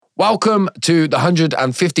Welcome to the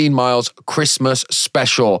 115 Miles Christmas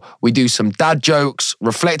special. We do some dad jokes,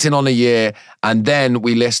 reflecting on a year, and then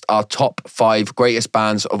we list our top 5 greatest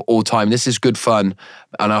bands of all time. This is good fun,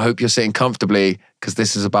 and I hope you're sitting comfortably because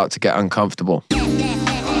this is about to get uncomfortable.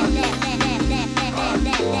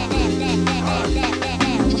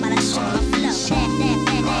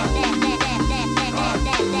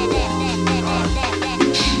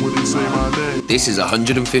 This is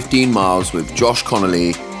 115 Miles with Josh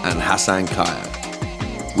Connolly and Hassan Kaya.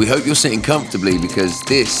 We hope you're sitting comfortably because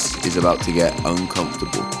this is about to get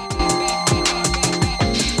uncomfortable.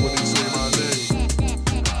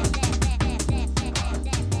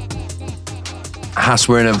 Hass,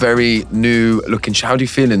 we're in a very new looking... How do you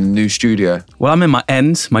feel in the new studio? Well, I'm in my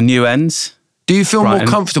new ends. Do you feel more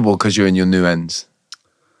comfortable because you're in your new ends?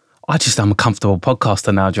 I'm a comfortable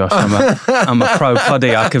podcaster now, Josh. I'm a pro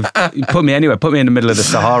poddy. Put me anywhere. Put me in the middle of the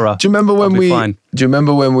Sahara. Do you remember when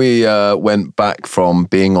we went back from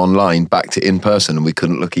being online back to in person and we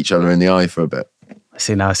couldn't look each other in the eye for a bit?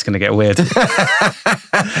 See, now it's going to get weird. Look into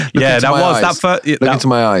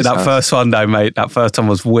my eyes. That first one, though, mate. That first one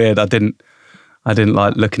was weird. I didn't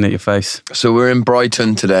like looking at your face. So we're in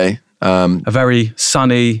Brighton today. A very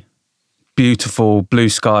sunny, beautiful,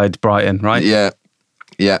 blue-skied Brighton, right?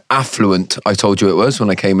 Yeah, affluent, I told you it was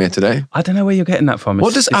when I came here today. I don't know where you're getting that from.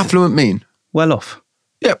 What does affluent mean? Well off.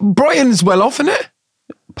 Yeah, Brighton's well off, isn't it?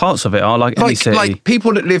 Parts of it are like any city. Like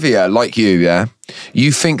people that live here, like you, yeah?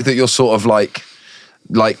 You think that you're sort of like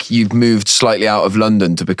you've moved slightly out of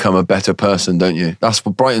London to become a better person, don't you?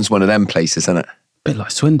 Brighton's one of them places, isn't it? Bit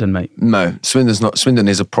like Swindon, mate. No, Swindon's not. Swindon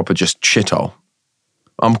is a proper just shithole.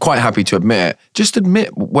 I'm quite happy to admit it. Just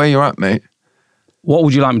admit where you're at, mate. What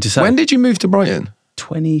would you like me to say? When did you move to Brighton?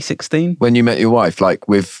 2016. When you met your wife,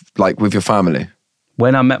 with your family?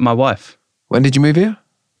 When I met my wife. When did you move here?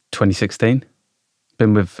 2016.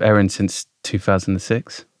 Been with Erin since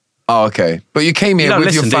 2006. Oh, okay. But you came here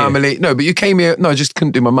with your family. No, but you came here. No, I just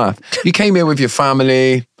couldn't do my math. You came here with your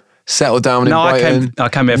family, settled down in Brighton. I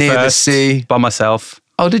came here near first, the sea. by myself.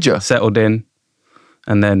 Oh, did you? Settled in.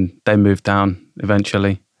 And then they moved down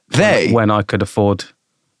eventually. They? When I could afford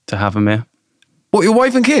to have them here. What, your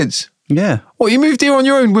wife and kids? Yeah. What, you moved here on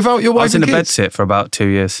your own without your wife and kids? I was in a bedsit for about 2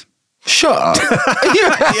 years. Shut up.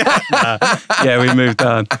 Yeah, we moved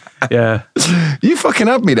down. Yeah. You fucking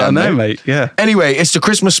had me there, I know, mate. Yeah. Anyway, it's the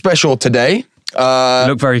Christmas special today. You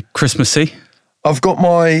look very Christmassy. I've got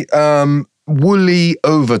my woolly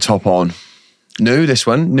overtop on. This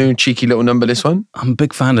one. New cheeky little number, this one. I'm a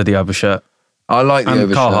big fan of the overshirt. I like the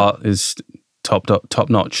overshirt. Carhartt is top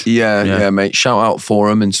notch. Yeah, mate. Shout out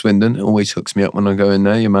Forum in Swindon. It always hooks me up when I go in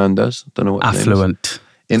there. Your man does. Don't know what affluent.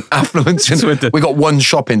 In affluent Swindon. We got one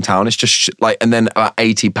shop in town. It's just and then about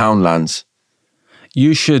 £80 lands.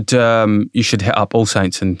 You should hit up All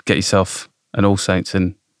Saints and get yourself an All Saints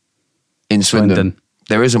in Swindon.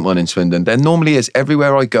 There isn't one in Swindon. There normally is.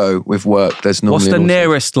 Everywhere I go with work, there's normally. What's the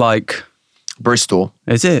nearest Bristol.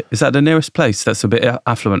 Is it? Is that the nearest place that's a bit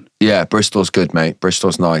affluent? Yeah, Bristol's good, mate.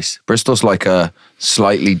 Bristol's nice. Bristol's like a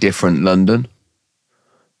slightly different London.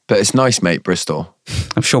 But it's nice, mate, Bristol.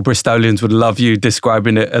 I'm sure Bristolians would love you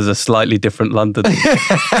describing it as a slightly different London.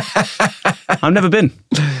 I've never been.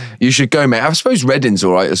 You should go, mate. I suppose Reading's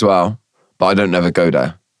all right as well, but I don't never go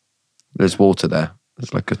there. There's water there.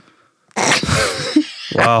 There's like a...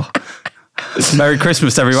 Wow. Merry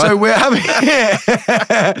Christmas, everyone. So we're having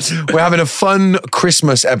a fun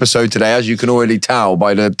Christmas episode today, as you can already tell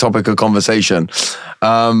by the topic of conversation.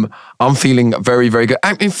 I'm feeling very, very good.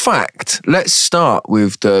 And in fact, let's start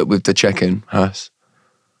with the check-in, Hass.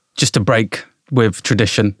 Just to break with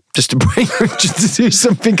tradition. Just to do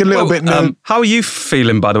something a little bit new. How are you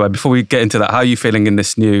feeling, by the way, before we get into that? How are you feeling in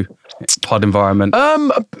this new pod environment?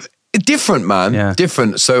 Different, man. Yeah.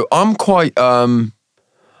 Different. So I'm quite...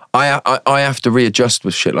 I have to readjust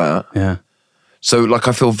with shit like that. Yeah. So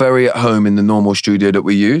I feel very at home in the normal studio that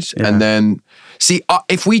we use. Yeah. And then,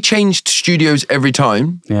 if we changed studios every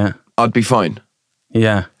time, I'd be fine.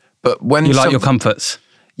 Yeah. But when you like your comforts.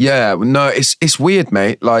 Yeah. No, it's weird,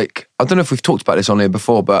 mate. I don't know if we've talked about this on here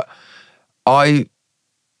before, but even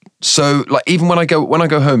when I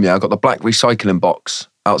go home, I've got the black recycling box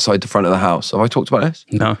outside the front of the house. Have I talked about this?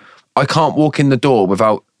 No. I can't walk in the door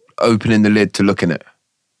without opening the lid to look in it.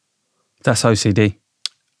 That's OCD.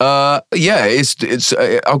 Yeah, it's.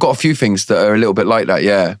 I've got a few things that are a little bit like that.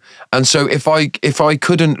 Yeah, and so if I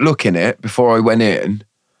couldn't look in it before I went in,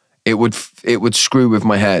 it would screw with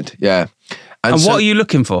my head. Yeah, and what are you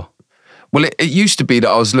looking for? Well, it used to be that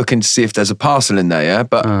I was looking to see if there's a parcel in there. Yeah,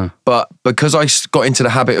 but because I got into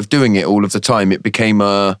the habit of doing it all of the time, it became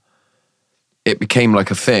like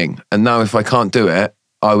a thing. And now if I can't do it,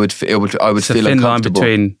 I would feel It's a feel thin line uncomfortable.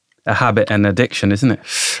 between a habit and addiction, isn't it?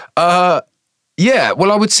 Yeah.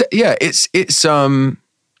 Well, I would say, yeah, it's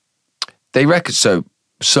they reckon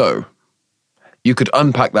so you could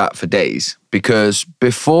unpack that for days, because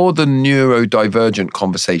before the neurodivergent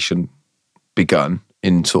conversation begun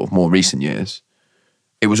in sort of more recent years,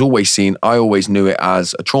 it was always seen, I always knew it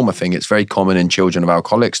as a trauma thing. It's very common in children of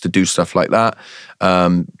alcoholics to do stuff like that.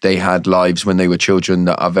 They had lives when they were children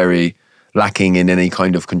that are very lacking in any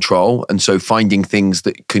kind of control. And so finding things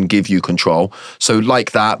that can give you control. So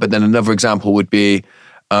like that, but then another example would be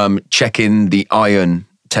checking the iron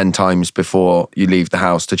 10 times before you leave the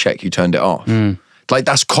house to check you turned it off. Like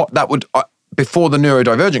that would, before the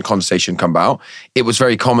neurodivergent conversation come about, it was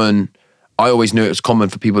very common. I always knew it was common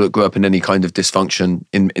for people that grew up in any kind of dysfunction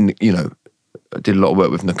in you know, I did a lot of work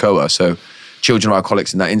with NACOA, so children of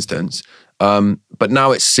alcoholics in that instance. But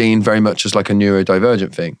now it's seen very much as like a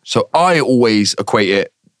neurodivergent thing. So I always equate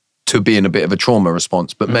it to being a bit of a trauma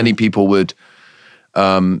response, but many people would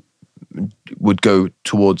go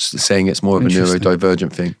towards saying it's more of a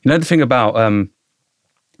neurodivergent thing. You know the thing about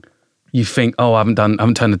you think, oh, I haven't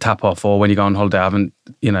turned the tap off, or when you go on holiday, I haven't,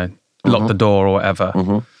 you know, locked the door or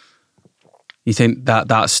whatever. You think that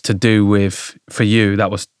that's to do with, for you,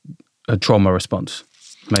 that was a trauma response,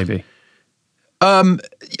 maybe?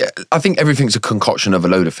 Yeah, I think everything's a concoction of a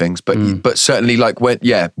load of things, but certainly like when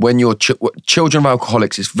you're children of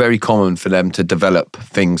alcoholics, it's very common for them to develop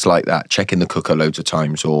things like that, checking the cooker loads of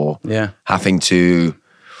times, or having to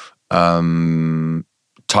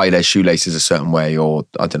tie their shoelaces a certain way, or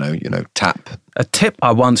I don't know, you know, tap. A tip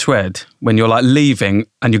I once read when you're like leaving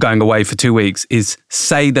and you're going away for 2 weeks is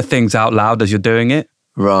say the things out loud as you're doing it.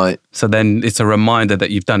 Right. So then it's a reminder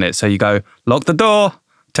that you've done it. So you go, lock the door,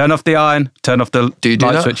 turn off the iron, turn off the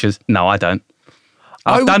light switches. No, I don't.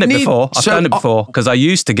 I've done it before. I've done it before because I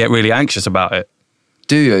used to get really anxious about it.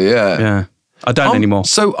 Do you? Yeah. Yeah. I don't anymore.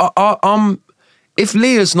 So if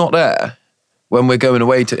Leah's not there when we're going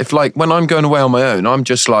away when I'm going away on my own, I'm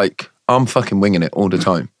just like, I'm fucking winging it all the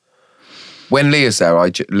time. When Leah's there,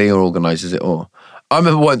 Leah organises it all. I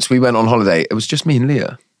remember once we went on holiday, it was just me and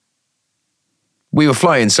Leah. We were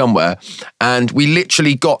flying somewhere and we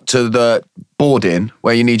literally got to the boarding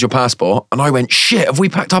where you need your passport. And I went, shit, have we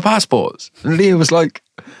packed our passports? And Leah was like,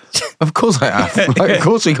 of course I have. Like, of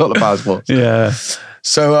course we got the passports. Yeah.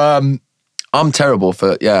 So I'm terrible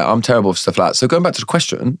for stuff like that. So going back to the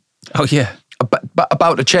question. Oh, yeah.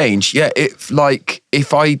 About the change. Yeah.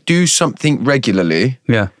 If I do something regularly.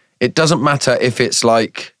 Yeah. It doesn't matter if it's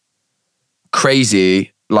like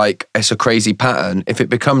crazy, like it's a crazy pattern. If it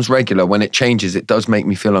becomes regular, when it changes, it does make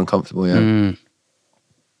me feel uncomfortable, yeah.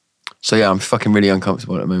 So yeah, I'm fucking really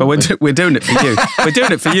uncomfortable at the moment. But we're doing it for you. We're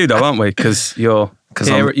doing it for you though, aren't we? Because you're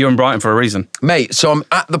in Brighton for a reason. Mate, so I'm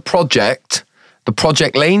at the Project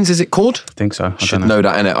Lanes, is it called? I think so. I should know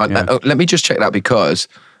that, innit? Let me just check that because...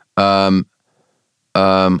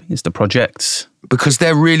 it's the projects. Because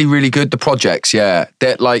they're really, really good, the projects, yeah.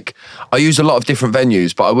 They're like, I use a lot of different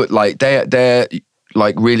venues, but I would like, they're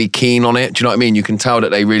like really keen on it. Do you know what I mean? You can tell that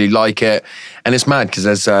they really like it. And it's mad because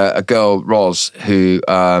there's a girl, Roz, who,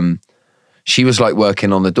 she was like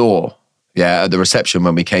working on the door, yeah, at the reception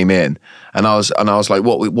when we came in. And I was like,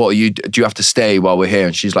 what are you, do you have to stay while we're here?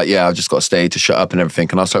 And she's like, yeah, I've just got to stay to shut up and everything.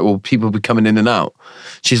 And I was like, well, people will be coming in and out.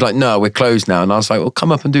 She's like, no, we're closed now. And I was like, well,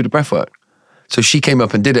 come up and do the breath work. So she came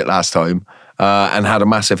up and did it last time and had a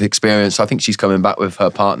massive experience. I think she's coming back with her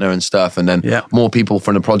partner and stuff. And then more people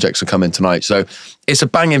from the projects are coming tonight. So it's a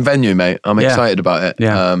banging venue, mate. I'm excited about it.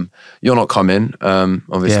 Yeah. You're not coming,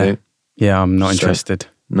 obviously. Yeah, I'm not interested.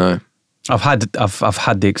 No. I've had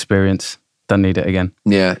the experience. Don't need it again.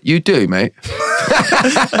 Yeah, you do, mate.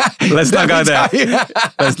 Let's not go there.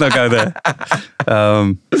 Let's not go there.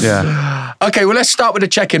 Yeah. Okay, well, let's start with a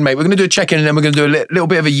check-in, mate. We're going to do a check-in and then we're going to do a little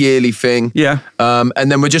bit of a yearly thing. Yeah.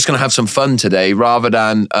 And then we're just going to have some fun today rather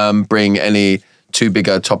than bring any too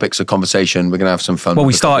bigger topics of conversation. We're going to have some fun. Well,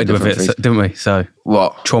 we started with it, didn't we? So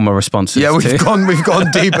what? Trauma responses. Yeah, we've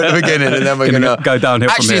gone deep at the beginning and then we're going to go downhill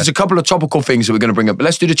from Actually, here. there's a couple of topical things that we're going to bring up, but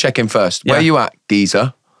let's do the check-in first. Where are you at,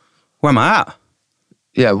 geezer? Where am I at?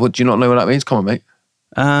 Yeah, what, do you not know what that means? Come on, mate.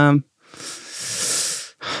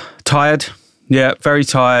 Tired. Yeah, very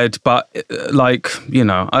tired, but like, you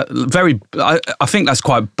know, I think that's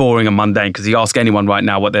quite boring and mundane because you ask anyone right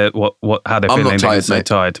now how they're feeling. I'm not tired, mate.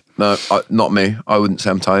 Tired. No, not me. I wouldn't say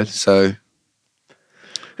I'm tired, so...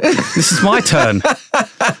 This is my turn.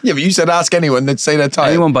 Yeah, but you said ask anyone, they'd say they're tired.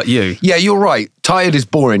 Anyone but you. Yeah, you're right. Tired is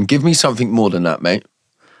boring. Give me something more than that, mate.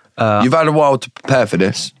 You've had a while to prepare for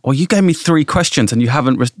this. Well, you gave me 3 questions and you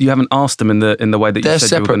haven't asked them in the way that you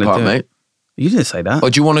said you were going to do. They're separate part, mate. You didn't say that.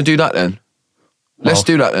 Or do you want to do that then? Let's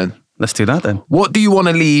do that then. Let's do that then. What do you want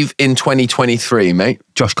to leave in 2023, mate?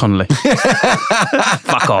 Josh Connolly.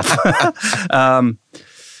 Fuck off.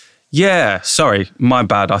 Yeah, sorry. My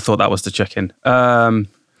bad. I thought that was the check-in.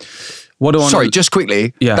 What do I Sorry, just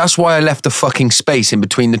quickly. Yeah. That's why I left the fucking space in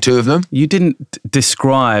between the two of them. You didn't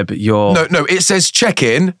describe your... No, it says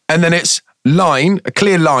check-in, and then it's line, a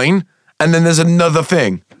clear line, and then there's another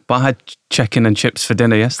thing. But I had chicken and chips for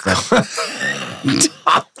dinner yesterday.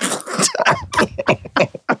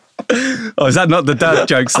 Oh, is that not the dad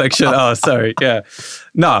joke section? Oh, sorry. Yeah.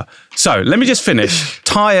 No. So let me just finish.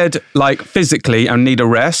 Tired, like physically, and need a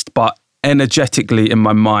rest, but energetically in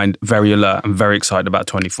my mind, very alert and very excited about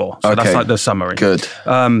 24. So that's like the summary. Good.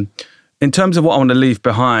 In terms of what I want to leave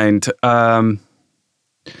behind,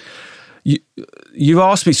 you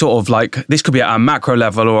asked me sort of like, this could be at a macro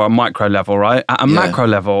level or a micro level, right? At a macro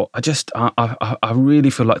level, I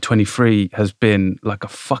really feel like 23 has been like a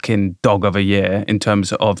fucking dog of a year in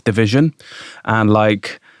terms of division. And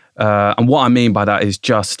like, and what I mean by that is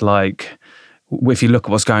just like, if you look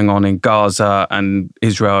at what's going on in Gaza and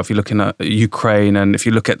Israel, if you're looking at Ukraine, and if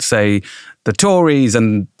you look at, say, the Tories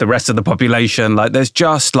and the rest of the population, like there's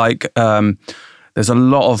just like, there's a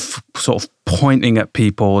lot of sort of pointing at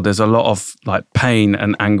people. There's a lot of like pain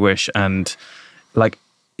and anguish. And like,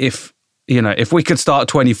 if we could start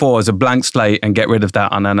 24 as a blank slate and get rid of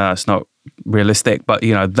that, and I know it's not realistic, but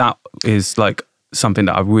that is like something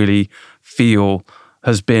that I really feel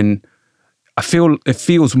has been, I feel it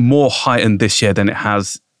feels more heightened this year than it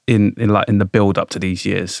has in the build up to these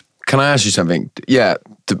years. Can I ask you something? Yeah,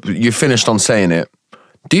 you finished on saying it.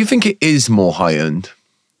 Do you think it is more heightened?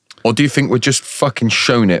 Or do you think we're just fucking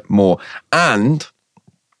shown it more? And,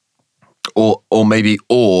 or maybe,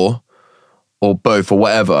 or both, or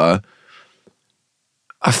whatever.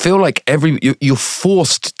 I feel like you're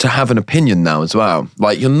forced to have an opinion now as well.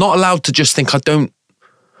 Like, you're not allowed to just think, I don't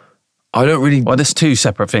really... Well, there's two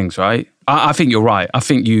separate things, right? I think you're right. I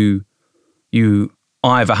think you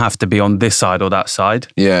either have to be on this side or that side.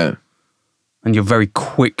 Yeah. And you very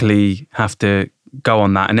quickly have to go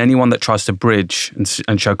on that. And anyone that tries to bridge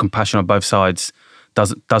and show compassion on both sides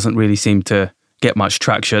doesn't really seem to get much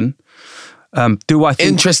traction. Do I think...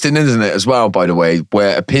 Interesting, isn't it, as well, by the way,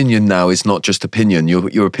 where opinion now is not just opinion.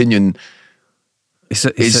 Your opinion...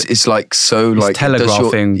 It's like so like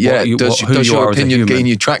telegraphing. Does your opinion gain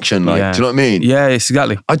you traction? Like, do you know what I mean? Yeah,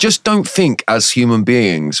 exactly. I just don't think as human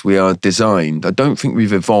beings we are designed. I don't think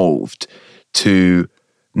we've evolved to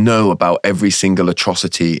know about every single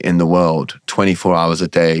atrocity in the world 24 hours a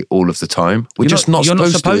day, all of the time. We're just not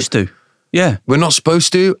supposed to. Yeah, we're not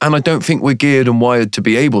supposed to, and I don't think we're geared and wired to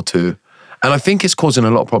be able to. And I think it's causing a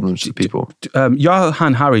lot of problems to people.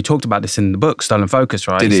 Johann Hari talked about this in the book, Stolen Focus,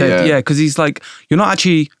 right? Did he? Yeah, because he's like, you're not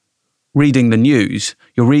actually reading the news,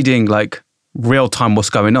 you're reading like real time what's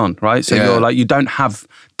going on, right? So you're like, you don't have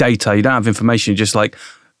data, you don't have information, you're just like,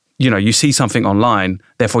 you see something online,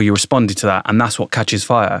 therefore you responded to that, and that's what catches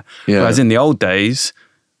fire. Yeah. Whereas in the old days,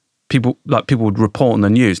 people would report on the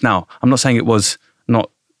news. Now, I'm not saying it was not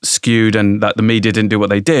skewed and that the media didn't do what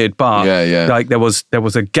they did, but like there was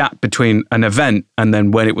a gap between an event and then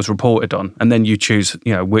when it was reported on, and then you choose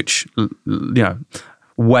which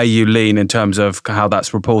way you lean in terms of how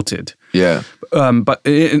that's reported. But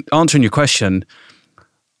in answering your question,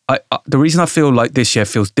 the reason I feel like this year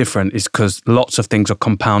feels different is because lots of things are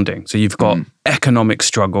compounding. So you've got economic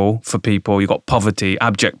struggle for people, you've got poverty,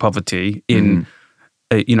 abject poverty in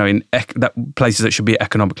places that should be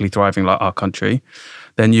economically thriving like our country.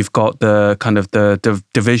 Then you've got the kind of the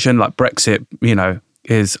division, like Brexit,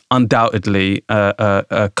 is undoubtedly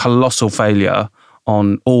a colossal failure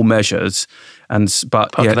on all measures. I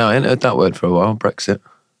hadn't heard that word for a while, Brexit.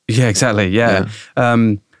 Yeah, exactly. Yeah.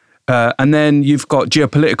 And then you've got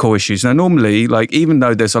geopolitical issues. Now, normally, like, even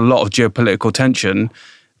though there's a lot of geopolitical tension,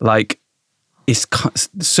 like,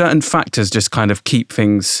 certain factors just kind of keep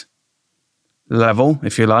things level,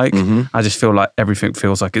 if you like. I just feel like everything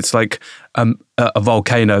feels like it's like a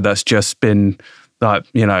volcano that's just been like,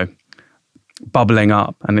 bubbling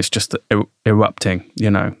up and it's just erupting,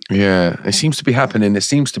 Yeah, it seems to be happening. It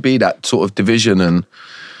seems to be that sort of division and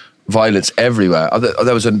violence everywhere.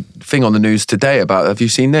 There was a thing on the news today about, have you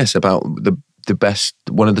seen this? About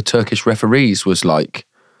one of the Turkish referees was like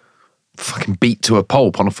fucking beat to a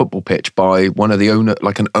pulp on a football pitch by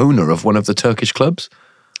an owner of one of the Turkish clubs.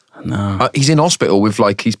 No. He's in hospital with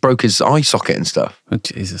he's broke his eye socket and stuff. Oh,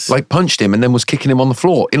 Jesus. Like punched him and then was kicking him on the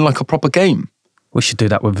floor in like a proper game. We should do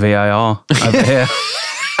that with VAR over here.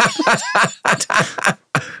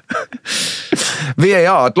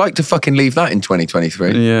 VAR, I'd like to fucking leave that in 2023.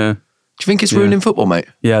 Yeah. Do you think it's ruining football, mate?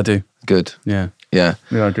 Yeah, I do. Good. Yeah. Yeah.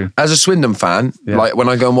 Yeah, I do. As a Swindon fan, like when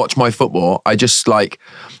I go and watch my football, I just like,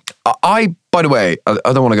 by the way, I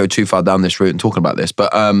don't want to go too far down this route and talking about this,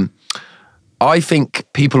 but I think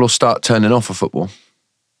people will start turning off of football.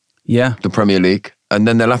 Yeah. The Premier League, and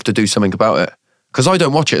then they'll have to do something about it. Because I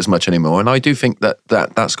don't watch it as much anymore, and I do think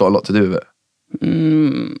that's got a lot to do with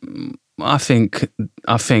it. I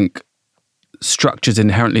think structures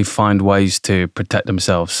inherently find ways to protect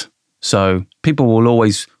themselves. So people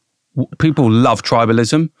love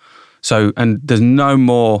tribalism. So, and there's no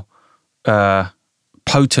more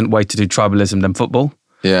potent way to do tribalism than football.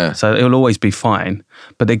 Yeah. So it'll always be fine.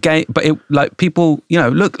 But the game, like people,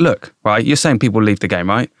 look, right? You're saying people leave the game,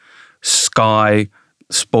 right? Sky,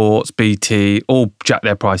 Sports, BT, all jack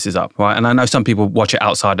their prices up, right? And I know some people watch it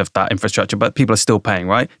outside of that infrastructure, but people are still paying,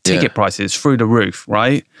 right? Ticket prices through the roof,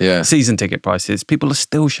 right? Yeah. Season ticket prices, people are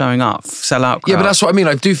still showing up, sell out crowd. Yeah, but that's what I mean.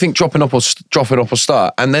 I do think dropping off will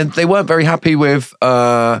start. And then they weren't very happy with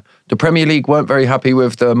the Premier League. Weren't very happy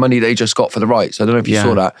with the money they just got for the rights. I don't know if you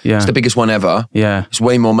saw that. Yeah. It's the biggest one ever. Yeah, it's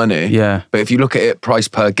way more money. Yeah, but if you look at it price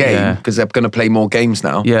per game, because they're going to play more games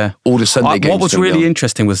now. Yeah, all the Sunday games. What was really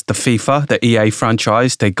interesting was the FIFA, the EA franchise.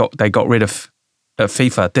 They got rid of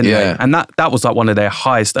FIFA, didn't they? And that was like one of their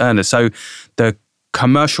highest earners. So the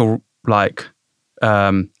commercial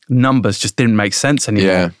numbers just didn't make sense anymore.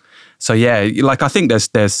 Yeah. So I think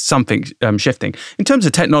there's something shifting in terms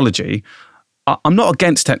of technology. I'm not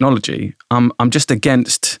against technology. I'm just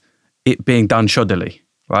against it being done shoddily,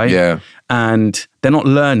 right? Yeah. And they're not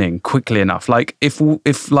learning quickly enough. Like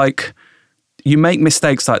if like you make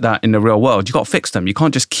mistakes like that in the real world, you got to fix them. You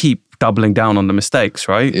can't just keep doubling down on the mistakes,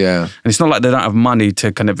 right? Yeah. And it's not like they don't have money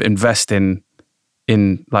to kind of invest in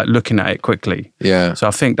like looking at it quickly. Yeah. So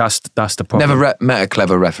I think that's the problem. Never met a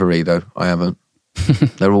clever referee though. I haven't.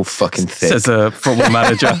 They're all fucking thick. Says a football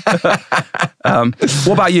manager.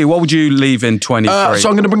 What about you? What would you leave in 23? So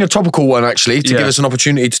I'm going to bring a topical one actually to give us an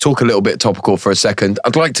opportunity to talk a little bit topical for a second.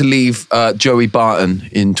 I'd like to leave Joey Barton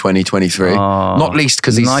in 2023. Not least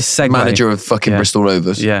because he's manager of fucking Bristol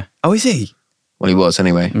Rovers. Yeah. Oh, is he? Well, he was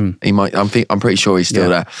anyway. He might. I'm pretty sure he's still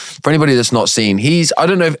there. For anybody that's not seen, I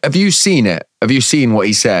don't know. Have you seen it? Have you seen what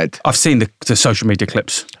he said? I've seen the social media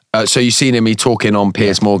clips. So you've seen him, he talking on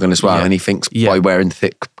Piers Morgan as well, and he thinks by wearing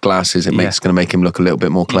thick glasses, it's going to make him look a little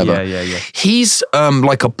bit more clever. Yeah. He's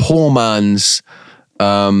like a poor man's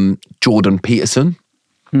Jordan Peterson,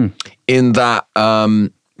 in that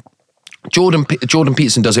Jordan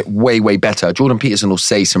Peterson does it way, way better. Jordan Peterson will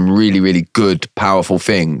say some really, really good, powerful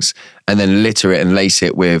things, and then litter it and lace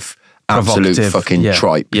it with absolute fucking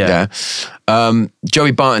tripe. Yeah.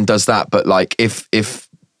 Joey Barton does that, but like if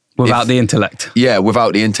without the intellect. Yeah,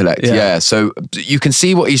 without the intellect. Yeah. So you can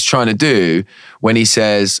see what he's trying to do when he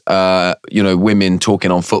says, women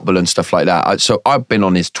talking on football and stuff like that. So I've been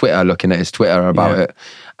on his Twitter, looking at his Twitter about it.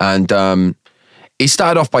 And he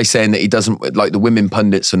started off by saying that he doesn't, like the women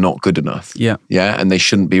pundits are not good enough. Yeah. Yeah. And they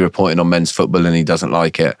shouldn't be reporting on men's football and he doesn't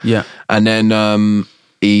like it. Yeah. And then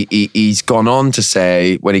he's gone on to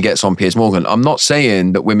say, when he gets on Piers Morgan, I'm not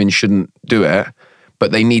saying that women shouldn't do it,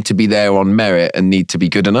 but they need to be there on merit and need to be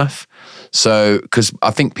good enough. So, because I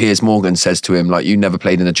think Piers Morgan says to him, like, you never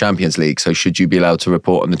played in the Champions League, so should you be allowed to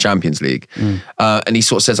report on the Champions League? And he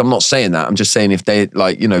sort of says, I'm not saying that. I'm just saying if they,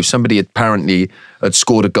 like, somebody apparently had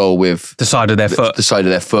scored a goal with the side of their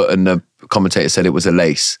foot, and the commentator said it was a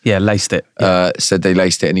lace. Yeah, laced it. Said they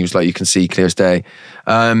laced it, and he was like, you can see clear as day.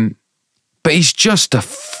 But he's just a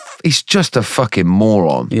fucking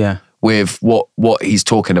moron. Yeah. With what he's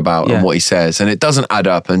talking about and what he says. And it doesn't add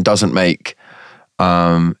up and doesn't make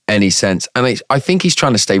any sense. And I think he's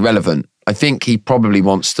trying to stay relevant. I think he probably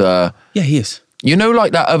wants to... Yeah, he is.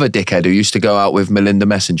 Like that other dickhead who used to go out with Melinda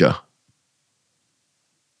Messenger?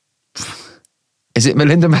 Is it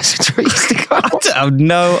Melinda Messenger he used to go out? I have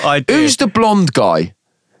no idea. Who's the blonde guy?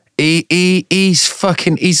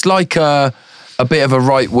 He's like a bit of a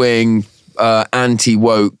right-wing,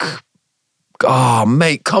 anti-woke... Oh,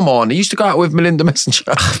 mate, come on. He used to go out with Melinda Messenger.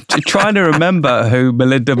 I'm trying to remember who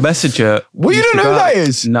Melinda Messenger... Well, you don't know who that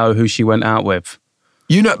is? No, who she went out with.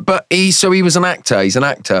 But he was an actor. He's an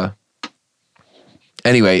actor.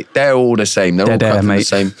 Anyway, they're all the same. They're all cut from the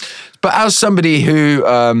same. But as somebody who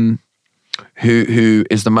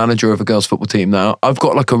is the manager of a girls' football team now, I've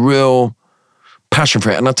got like a real passion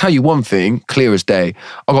for it. And I'll tell you one thing, clear as day.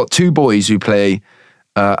 I've got two boys who play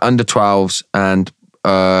under 12s and...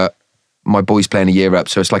 my boy's playing a year up,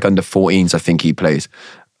 so it's like under 14s, I think he plays.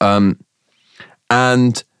 And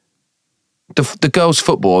the girls'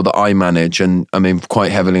 football that I manage and I'm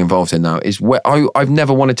quite heavily involved in now is where I've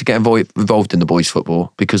never wanted to get involved in the boys'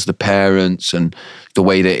 football because the parents and the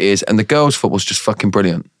way that it is. And the girls' football's just fucking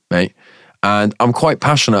brilliant, mate. And I'm quite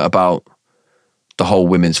passionate about the whole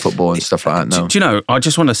women's football and stuff like that now. Do you know, I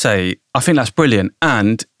just want to say, I think that's brilliant.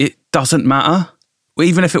 And it doesn't matter.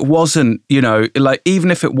 Even if it wasn't,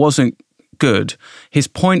 even if it wasn't good, his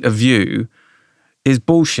point of view is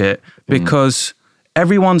bullshit because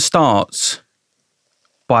everyone starts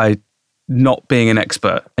by not being an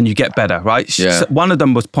expert and you get better, right? Yeah. So one of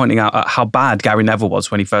them was pointing out at how bad Gary Neville was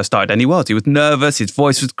when he first started. And he was nervous, his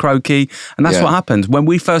voice was croaky. And that's what happened. When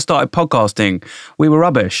we first started podcasting, we were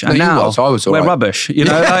rubbish. And now I was all we're right. rubbish, but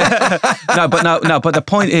the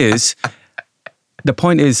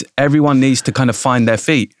point is everyone needs to kind of find their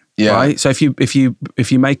feet. Yeah. Right. So if you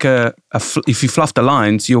make if you fluff the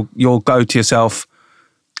lines, you'll go to yourself,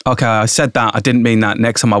 okay, I said that, I didn't mean that,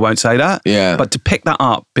 next time I won't say that. Yeah. But to pick that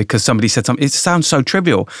up because somebody said something, it sounds so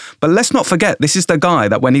trivial. But let's not forget, this is the guy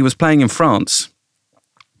that when he was playing in France,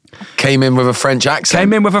 came in with a French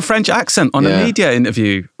accent on a media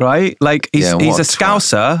interview, right? Like he's a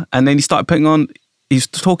Scouser, and then he's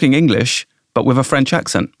talking English, but with a French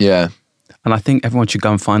accent. Yeah. And I think everyone should go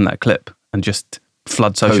and find that clip and just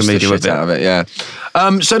flood social Post media the with shit it. out of it,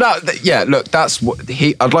 yeah. Look, that's what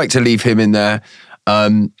I'd like to leave him in there.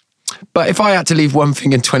 But if I had to leave one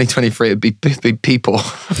thing in 2023, it'd be people.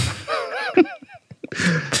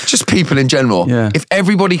 Just people in general. Yeah. If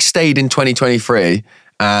everybody stayed in 2023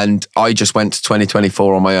 and I just went to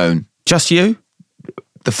 2024 on my own. Just you?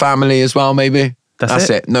 The family as well, maybe. That's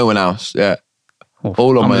it. No one else, yeah.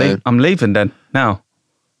 All on my own. I'm leaving then, now.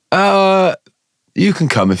 You can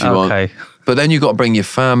come if you want. Okay. But then you've got to bring your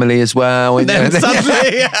family as well. And Then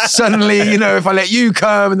suddenly, if I let you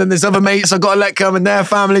come and then there's other mates I've got to let come and their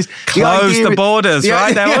families. Close the borders,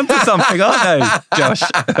 right? They're onto something, aren't they, Josh?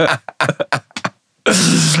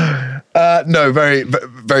 No, very,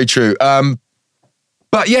 very true.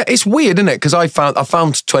 But yeah, it's weird, isn't it? Because I found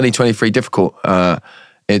 2023 difficult,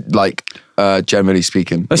 generally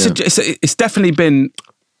speaking. It's definitely been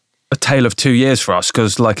a tale of 2 years for us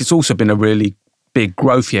because it's also been a really big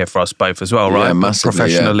growth year for us both as well, right? Yeah, massively,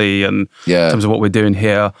 professionally and in terms of what we're doing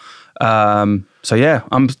here. That's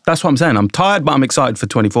what I'm saying. I'm tired, but I'm excited for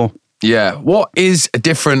 24. Yeah. What is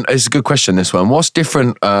different? It's a good question, this one. What's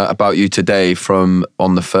different about you today from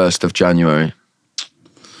on the 1st of January?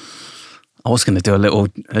 I was going to do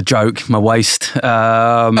a joke, my waist.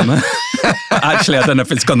 Actually, I don't know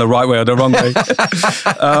if it's gone the right way or the wrong way.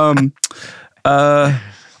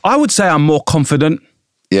 I would say I'm more confident.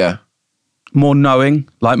 Yeah. More knowing,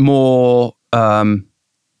 more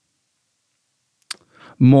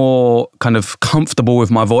kind of comfortable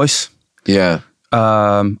with my voice. Yeah.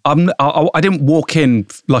 I didn't walk in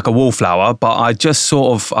like a wallflower, but I just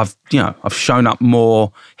sort of, I've shown up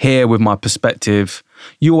more here with my perspective.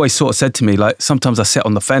 You always sort of said to me, sometimes I sit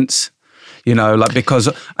on the fence, because...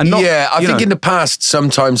 I think in the past,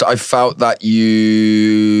 sometimes I felt that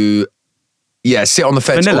you... Yeah, sit on the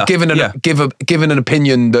fence or given an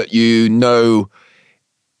opinion that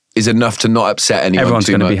is enough to not upset anyone. Everyone's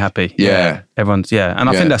going to be happy. Yeah. Everyone's, and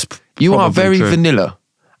I think that's You are very true. vanilla.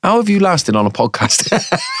 How have you lasted on a podcast?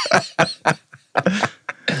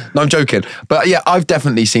 No, I'm joking. But yeah, I've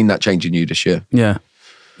definitely seen that change in you this year. Yeah.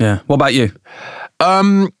 Yeah. What about you?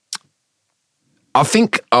 I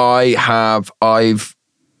think I've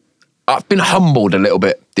been humbled a little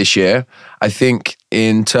bit this year. I think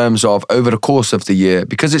in terms of over the course of the year,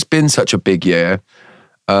 because it's been such a big year,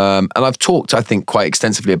 and I've talked, I think, quite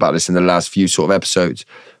extensively about this in the last few sort of episodes,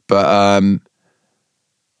 but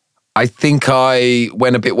I think I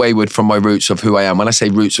went a bit wayward from my roots of who I am. When I say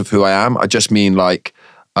roots of who I am, I just mean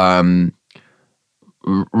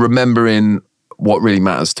remembering what really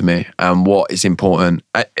matters to me and what is important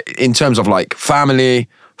in terms of family,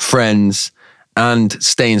 friends, and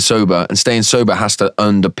staying sober. And staying sober has to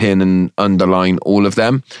underpin and underline all of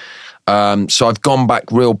them. So I've gone back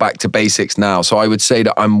to basics now. So I would say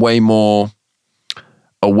that I'm way more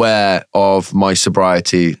aware of my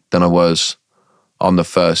sobriety than I was on the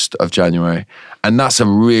 1st of January. And that's a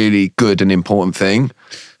really good and important thing.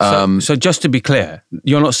 So just to be clear,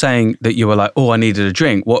 you're not saying that you were like, oh, I needed a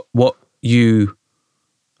drink. What you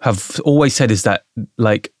have always said is that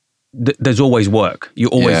there's always work. You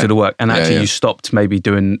always do the work. And actually you stopped maybe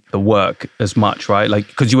doing the work as much, right?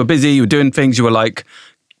 Because you were busy, you were doing things, you were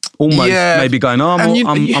almost maybe going, oh,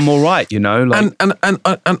 I'm all right,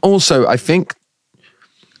 And also I think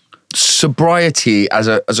sobriety as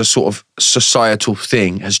a sort of societal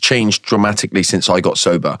thing has changed dramatically since I got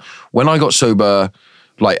sober. When I got sober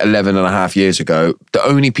 11 and a half years ago, the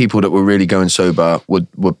only people that were really going sober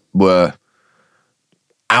were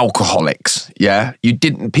alcoholics. Yeah,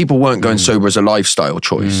 people weren't going sober as a lifestyle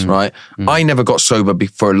choice, right? I never got sober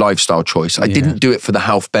for a lifestyle choice. I didn't do it for the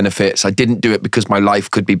health benefits. I didn't do it because my life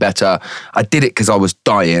could be better. I did it because I was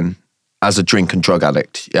dying as a drink and drug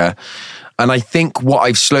addict. Yeah. And I think what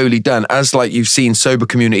I've slowly done, as like you've seen sober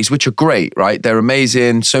communities, which are great, right? They're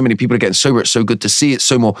amazing. So many people are getting sober. It's so good to see. It's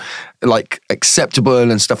so more like acceptable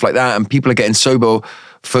and stuff like that. And people are getting sober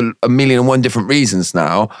for a million and one different reasons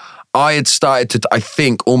now. I had started to, I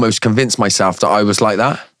think, almost convince myself that I was like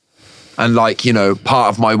that. And like, you know, part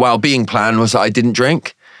of my well-being plan was that I didn't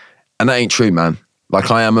drink. And that ain't true, man. Like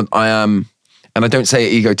I am, and I don't say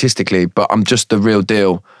it egotistically, but I'm just the real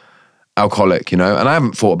deal alcoholic, you know? And I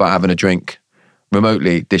haven't thought about having a drink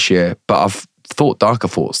remotely this year, but I've thought darker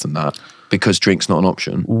thoughts than that because drink's not an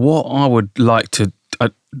option. What I would like to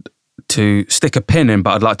stick a pin in,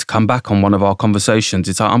 but I'd like to come back on one of our conversations,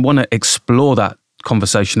 is I want to explore that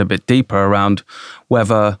conversation a bit deeper around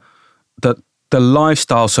whether the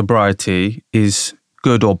lifestyle sobriety is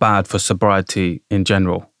good or bad for sobriety in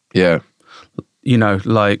general. Yeah. You know,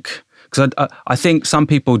 like, because I think some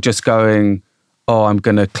people just going, oh, I'm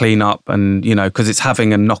going to clean up and, you know, because it's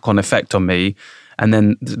having a knock-on effect on me. And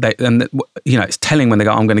then, you know, it's telling when they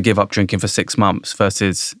go, I'm going to give up drinking for 6 months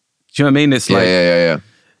versus, do you know what I mean? It's like... Yeah.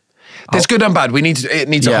 There's good and bad. It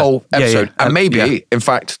needs a whole episode. Yeah. And maybe, in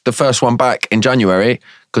fact, the first one back in January,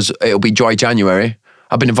 because it'll be dry January.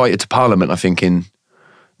 I've been invited to Parliament, I think, in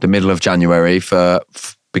the middle of January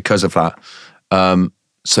because of that.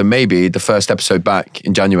 So maybe the first episode back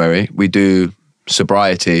in January, we do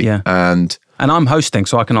sobriety and I'm hosting,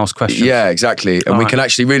 so I can ask questions. Yeah, exactly. And we can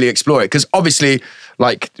actually really explore it. Because obviously,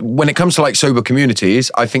 like, when it comes to like sober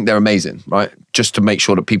communities, I think they're amazing, right? Just to make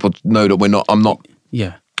sure that people know that I'm not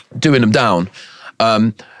doing them down.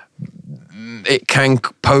 It can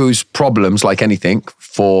pose problems like anything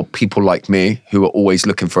for people like me who are always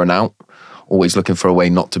looking for an out, always looking for a way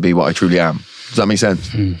not to be what I truly am. Does that make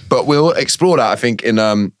sense? But we'll explore that, I think, in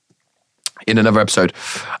another episode.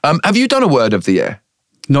 Have you done a word of the year?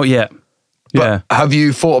 Not yet. But have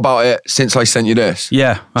you thought about it since I sent you this?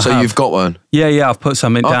 Yeah. You've got one? Yeah, I've put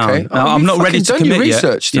something down. I'm not ready to commit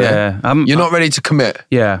yet. Yeah. You're not ready to commit?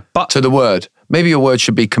 Yeah. To the word. Maybe your word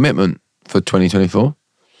should be commitment for 2024.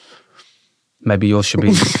 Maybe yours should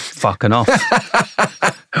be fucking off.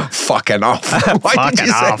 Fucking off. Why did you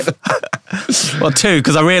say that? Well, 2,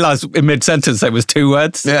 because I realised in mid-sentence it was 2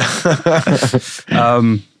 words. Yeah.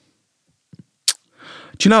 Do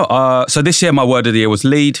you know, so this year my word of the year was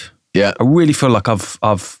lead. Yeah. I really feel like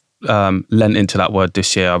I've lent into that word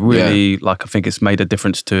this year. I really, I think it's made a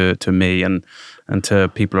difference to me and to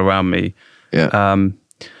people around me. Yeah.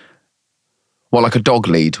 Well, like a dog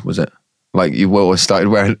lead, was it? Like you always started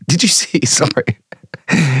wearing... Did you see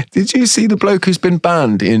the bloke who's been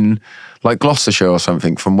banned in like Gloucestershire or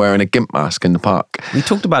something from wearing a gimp mask in the park? We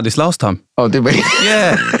talked about this last time. Oh, did we?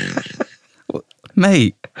 Yeah.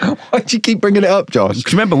 Mate. Why'd you keep bringing it up, Josh? Do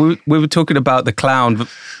you remember we were talking about the clown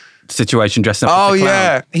situation dressing up as a clown? Oh,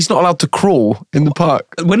 yeah. He's not allowed to crawl in the park.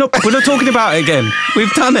 We're not talking about it again.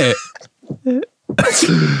 We've done it.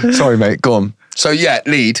 Sorry, mate. Go on. So,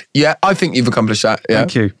 lead. Yeah, I think you've accomplished that. Yeah.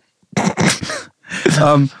 Thank you.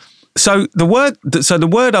 So the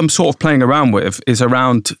word I'm sort of playing around with is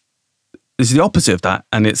the opposite of that,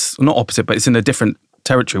 and it's not opposite, but it's in a different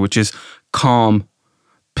territory, which is calm,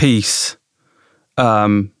 peace,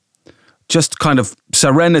 just kind of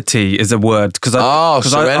serenity is a word.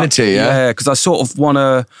 Serenity, because I sort of want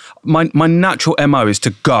to. My natural MO is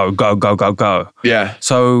to go. Yeah.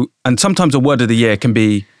 So, and sometimes a word of the year can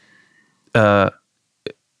be, an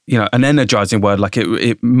energizing word, like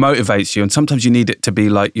it motivates you, and sometimes you need it to be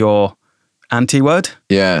like your anti-word,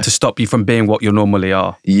 to stop you from being what you normally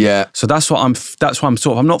are. Yeah. So that's why I'm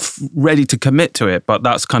not ready to commit to it, but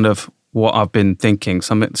that's kind of what I've been thinking.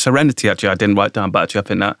 Serenity, actually, I didn't write down, but actually I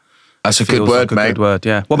think that's a good word, mate. Good word,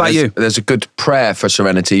 yeah. What about you? There's a good prayer for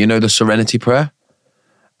serenity. You know the serenity prayer?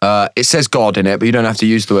 It says God in it, but you don't have to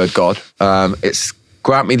use the word God. It's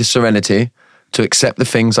grant me the serenity to accept the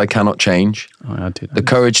things I cannot change, the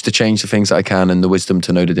courage to change the things that I can, and the wisdom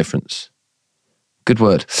to know the difference. Good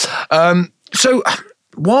word. So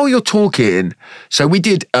while you're talking, so we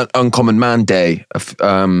did an Uncommon Man Day,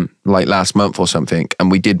 like last month or something, and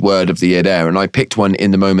we did word of the year there, and I picked one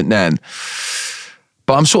in the moment then.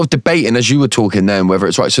 But I'm sort of debating as you were talking then whether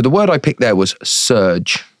it's right. So the word I picked there was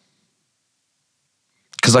surge.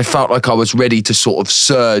 Because I felt like I was ready to sort of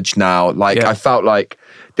surge now. I felt like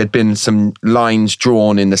there'd been some lines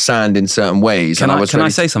drawn in the sand in certain ways. Can I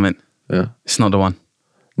say something? Yeah. It's not the one.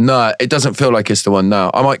 No, it doesn't feel like it's the one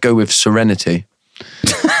now. I might go with serenity.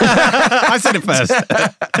 I said it first.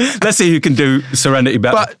 Let's see who can do Serenity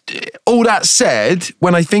better. But all that said,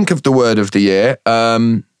 when I think of the word of the year,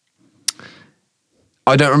 I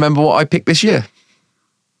don't remember what I picked this year.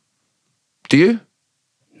 Do you?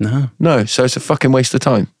 No. No, so it's a fucking waste of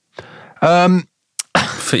time.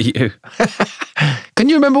 For you. Can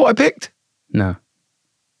you remember what I picked? No.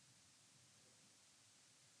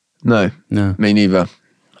 No. Me neither.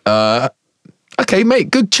 Okay, mate,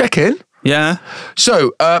 good check-in. Yeah.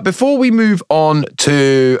 So, before we move on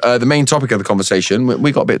to the main topic of the conversation,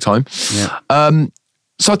 we got a bit of time. Yeah.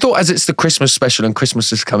 So I thought, as it's the Christmas special and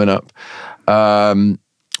Christmas is coming up,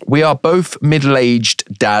 we are both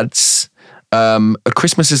middle-aged dads.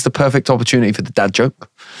 Christmas is the perfect opportunity for the dad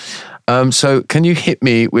joke. So can you hit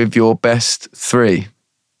me with your best three?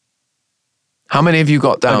 How many have you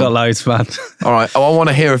got down? I got loads, man. All right. I want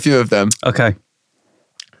to hear a few of them. Okay.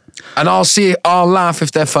 And I'll laugh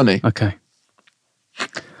if they're funny. Okay.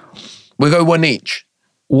 We'll go one each.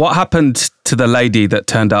 What happened to the lady that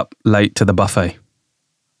turned up late to the buffet?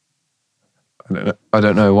 I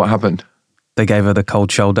don't know what happened. They gave her the cold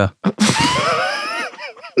shoulder.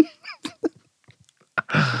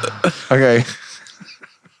 Okay.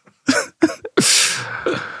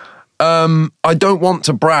 I don't want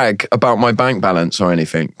to brag about my bank balance or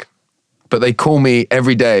anything, but they call me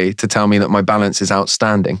every day to tell me that my balance is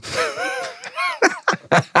outstanding.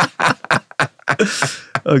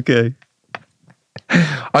 Okay.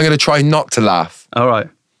 I'm going to try not to laugh. All right.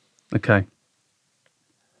 Okay.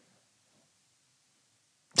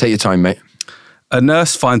 Take your time, mate. A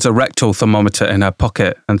nurse finds a rectal thermometer in her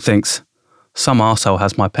pocket and thinks, some arsehole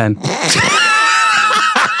has my pen.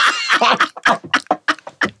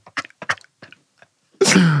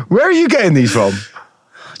 Where are you getting these from?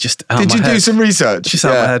 Just out Did my you head. do some research? Just out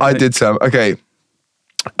my head, I mate. did some. Okay.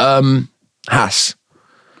 Hass.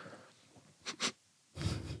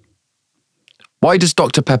 Why does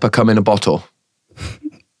Dr. Pepper come in a bottle?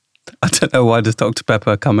 I don't know, why does Dr.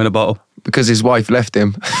 Pepper come in a bottle? Because his wife left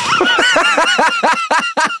him.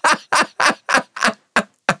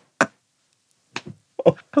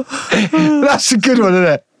 That's a good one, isn't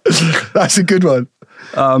it? That's a good one.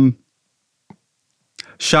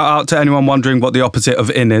 Shout out to anyone wondering what the opposite of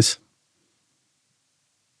in is.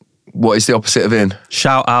 What is the opposite of in?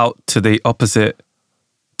 Shout out to the opposite,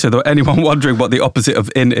 anyone wondering what the opposite of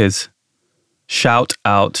in is. Shout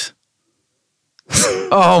out.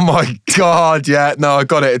 Oh my God, yeah. No, I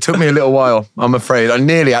got it. It took me a little while, I'm afraid. I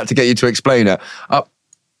nearly had to get you to explain it.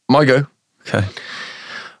 My go. Okay.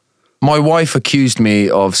 My wife accused me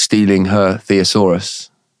of stealing her thesaurus.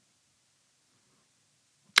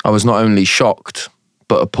 I was not only shocked,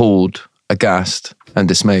 but appalled, aghast, and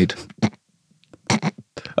dismayed.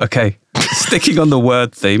 Okay. Sticking on the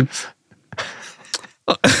word theme.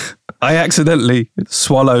 I accidentally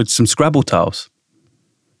swallowed some Scrabble tiles.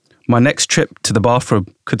 My next trip to the bathroom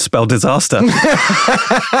could spell disaster.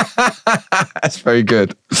 That's very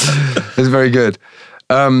good. That's very good.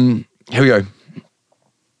 Here we go.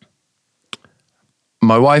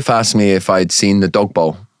 My wife asked me if I'd seen the dog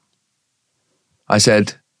bowl. I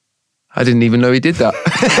said, I didn't even know he did that.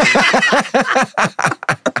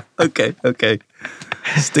 Okay.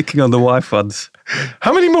 Sticking on the wife ones.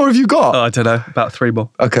 How many more have you got? I don't know, about 3 more.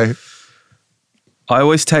 Okay. I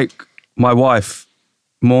always take my wife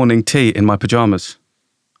morning tea in my pajamas.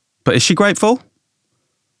 But is she grateful?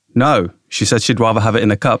 No. She said she'd rather have it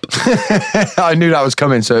in a cup. I knew that was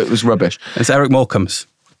coming, so it was rubbish. It's Eric Morecambe's.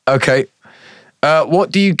 Okay.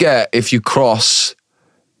 What do you get if you cross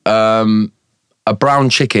a brown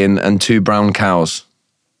chicken and 2 brown cows?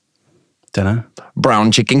 Don't know.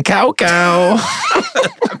 Brown chicken cow.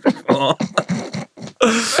 All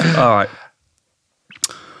right.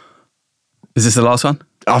 Is this the last one?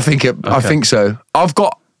 I think so.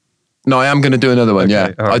 I am going to do another one, Okay,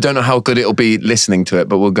 yeah. all right. I don't know how good it'll be listening to it,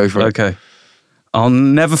 but we'll go for it. Okay. I'll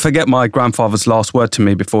never forget my grandfather's last word to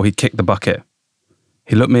me before he kicked the bucket.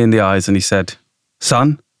 He looked me in the eyes and he said,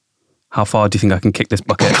 son, how far do you think I can kick this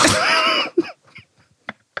bucket?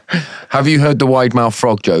 Have you heard the wide mouth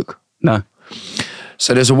frog joke? No.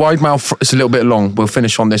 So there's a wide mouth, it's a little bit long. We'll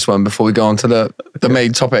finish on this one before we go on to the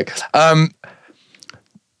main topic.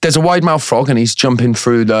 There's a wide mouth frog and he's jumping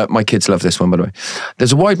through my kids love this one, by the way.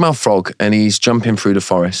 There's a wide mouth frog and he's jumping through the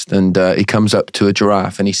forest and he comes up to a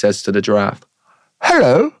giraffe and he says to the giraffe,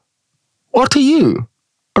 hello, what are you?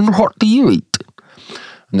 And what do you eat?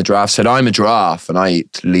 And the giraffe said, I'm a giraffe and I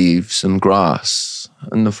eat leaves and grass.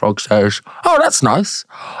 And the frog says, oh, that's nice.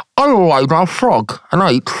 I'm a wide mouth frog and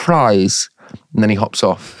I eat flies. And then he hops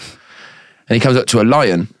off. And he comes up to a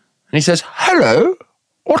lion and he says, hello,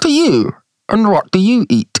 what are you? And what do you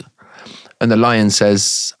eat? And the lion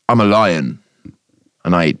says, I'm a lion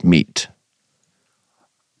and I eat meat.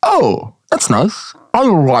 Oh, that's nice.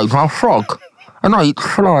 I'm a frog and I eat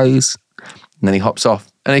flies. And then he hops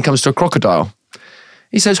off and then he comes to a crocodile.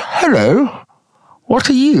 He says, hello, what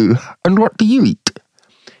are you and what do you eat?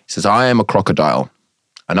 He says, I am a crocodile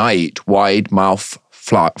and I eat wide-mouth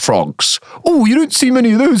frogs. Oh, you don't see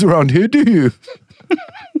many of those around here, do you?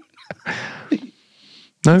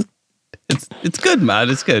 No? It's good, man.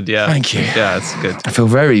 It's good, yeah. Thank you. Yeah, it's good. I feel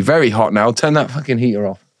very, very hot now. Turn that fucking heater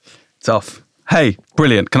off. It's off. Hey,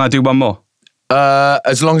 brilliant. Can I do one more?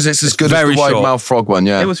 As long as it's as good as the wide mouth frog one,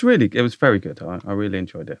 yeah. It was very good. I really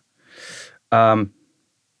enjoyed it.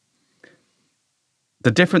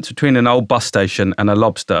 The difference between an old bus station and a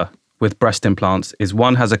lobster with breast implants is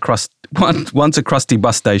one's a crusty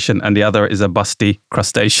bus station and the other is a busty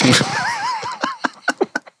crustacean.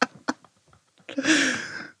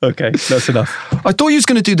 Okay, that's enough. I thought you was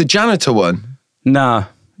going to do the janitor one. Nah.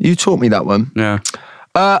 You taught me that one. Yeah.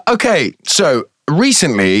 Okay, so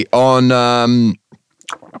recently on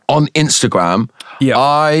Instagram,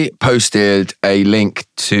 I posted a link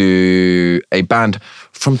to a band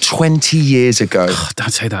from 20 years ago. Don't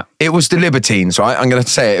say that. It was the Libertines, right? I'm going to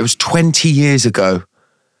say it. It was 20 years ago.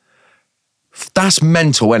 That's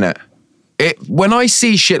mental, isn't it? When I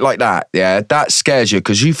see shit like that, yeah, that scares you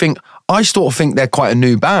because I sort of think they're quite a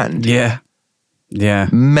new band. Yeah. Yeah.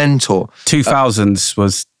 Mental. 2000s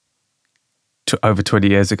was over 20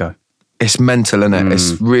 years ago. It's mental, isn't it?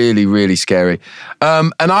 It's really, really scary.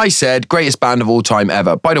 And I said, greatest band of all time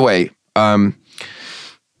ever. By the way,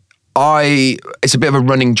 it's a bit of a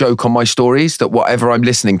running joke on my stories that whatever I'm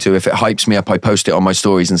listening to, if it hypes me up, I post it on my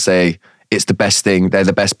stories and say, it's the best thing, they're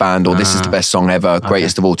the best band, or this is the best song ever,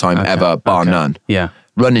 greatest of all time ever, bar none. Yeah.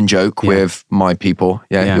 Running joke with my people.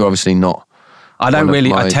 Yeah, you're obviously not. I don't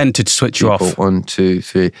really, I tend to switch you off. 1, 2,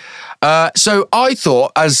 3. So I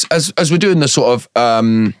thought, as we're doing the sort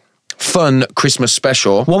of fun Christmas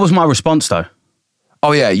special. What was my response though?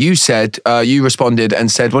 Oh yeah, you said, you responded and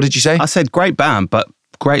said, what did you say? I said great band, but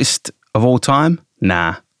greatest of all time?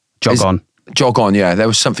 Nah. Jog on, yeah. There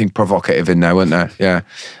was something provocative in there, wasn't there? Yeah.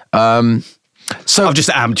 So I've just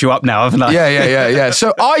amped you up now, haven't I? Yeah.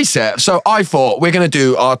 So I thought we're going to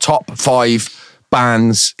do our top 5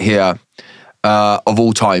 bands here of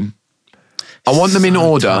all time. I want them in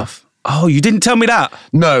order. Tough. Oh, you didn't tell me that?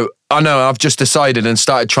 No, I know. I've just decided and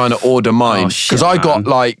started trying to order mine because I got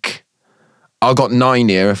 9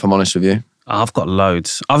 here, if I'm honest with you. I've got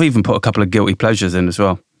loads. I've even put a couple of guilty pleasures in as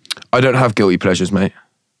well. I don't have guilty pleasures, mate.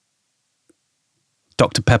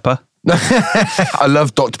 Dr. Pepper. I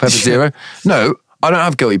love Dr. Pepper Zero. No, I don't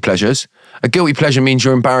have guilty pleasures. A guilty pleasure means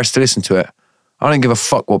you're embarrassed to listen to it. I don't give a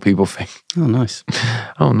fuck what people think. Oh, nice.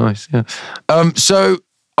 Oh, nice, yeah. So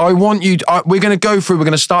I want you, we're going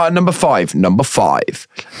to start at number 5.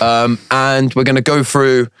 And we're going to go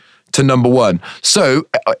through to number 1. So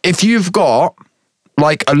if you've got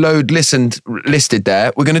like a load listed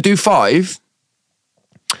there, we're going to do 5.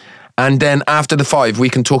 And then after the 5, we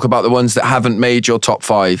can talk about the ones that haven't made your top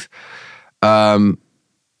 5. And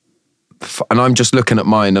I'm just looking at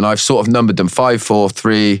mine and I've sort of numbered them 5, 4,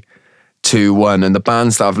 3, 2, 1. And the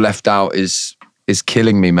bands that I've left out is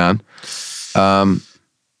killing me, man.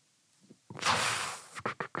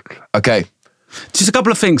 Okay. Just a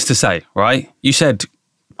couple of things to say, right? You said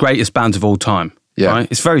greatest bands of all time. Yeah. Right?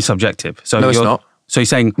 It's very subjective. So no, it's not. So you're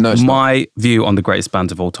saying my view on the greatest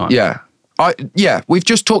bands of all time. Yeah. We've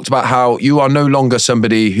just talked about how you are no longer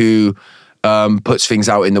somebody who puts things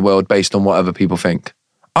out in the world based on what other people think.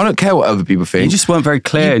 I don't care what other people think. You just weren't very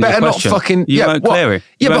clear in your question. Not fucking... You weren't clear.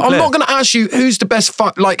 I'm not going to ask you who's the best...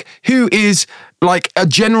 who is like a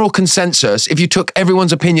general consensus, if you took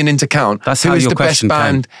everyone's opinion into account, that's how your question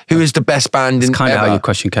came. Who is the best band in That's kind of how your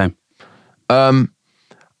question came. I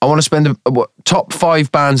want to spend top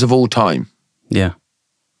 5 bands of all time. Yeah.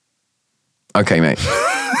 Okay, mate.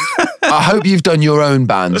 I hope you've done your own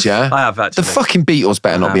bands, yeah? I have, actually. The fucking Beatles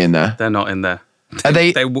better not be in there. They're not in there. Are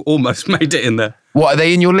they? They almost made it in there. What, are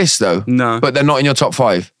they in your list though? No. But they're not in your top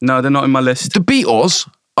 5? No, they're not in my list. The Beatles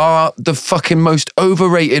are the fucking most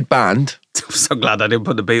overrated band. I'm so glad I didn't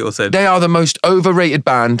put the Beatles in. They are the most overrated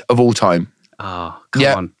band of all time. Oh, come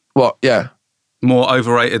on. What? Yeah. More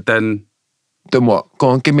overrated than... Than what? Go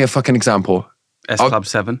on, give me a fucking example. S Club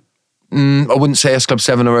 7? I wouldn't say S Club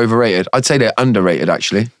 7 are overrated. I'd say they're underrated,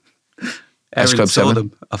 actually. S Club 7.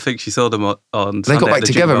 Them. I think she saw them on They got back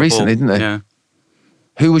together recently, didn't they? Yeah.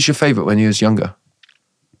 Who was your favourite when you was younger?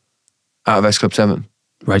 Out of S Club 7?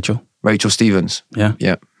 Rachel Stevens. Yeah.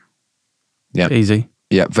 Yeah. Easy.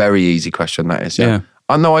 Yeah, very easy question that is. Yeah.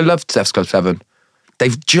 I know I loved S Club 7.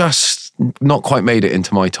 They've just not quite made it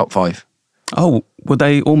into my top 5. Oh, were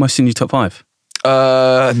they almost in your top 5?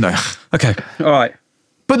 No. Okay, all right.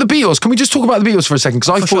 But the Beatles, can we just talk about the Beatles for a second?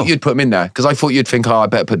 Because I thought sure. you'd put them in there. Because I thought you'd think, I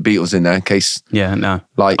better put Beatles in there in case. Yeah, no.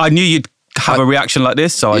 Like, I knew you'd have a reaction like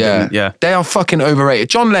this, so I didn't. Yeah. They are fucking overrated.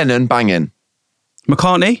 John Lennon, banging.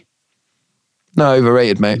 McCartney? No,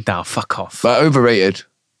 overrated, mate. No, fuck off. But overrated.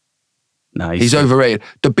 No, He's overrated.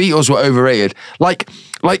 The Beatles were overrated. Like,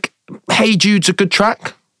 Hey Jude's a good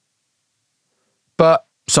track. But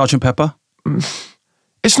Sgt. Pepper?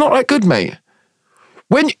 it's not that good, mate.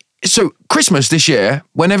 So Christmas this year,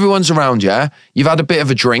 when everyone's around, you've had a bit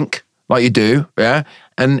of a drink, like you do,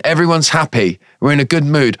 and everyone's happy. We're in a good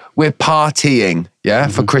mood. We're partying,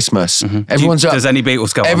 for Christmas. Everyone's does any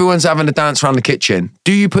Beatles go on? Everyone's having a dance around the kitchen.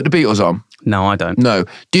 Do you put the Beatles on? No, I don't. No.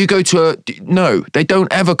 Do you go to no, they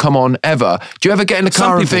don't ever come on, ever. Do you ever get in the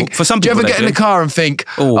car and think, for some do you people ever get in the car and think,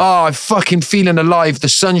 I'm fucking feeling alive, the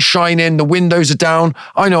sun's shining, the windows are down,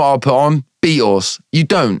 I know what I'll put on? Beatles. You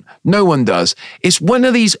don't. No one does. It's one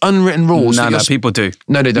of these unwritten rules. No, people do.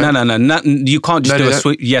 No, they don't. No. You can't just do a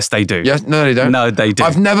sweet. Yes, they do. Yes, no, they don't. No, they do.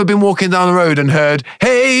 I've never been walking down the road and heard,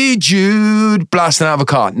 Hey Jude, blasting out of a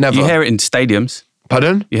car. Never. You hear it in stadiums.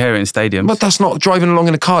 Pardon? You hear it in stadiums. But that's not driving along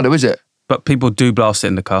in a car though, is it? But people do blast it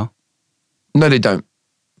in the car. No, they don't.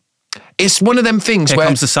 It's one of them things Here where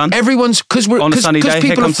comes the sun. Everyone's on a sunny day.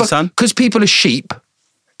 Here comes the sun. Because people are sheep,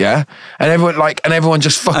 and everyone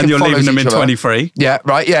just fucking. And you're follows leaving them each in other. 23. Yeah,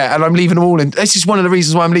 right. Yeah, and I'm leaving them all in. This is one of the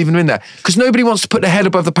reasons why I'm leaving them in there because nobody wants to put their head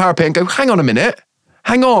above the parapet and go, hang on a minute,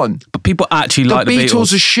 hang on. But people actually like the Beatles. The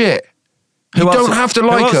Beatles are shit. Who You else- don't have to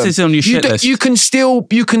like them. Who else is on your shit list? You can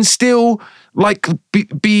still like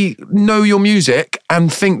know your music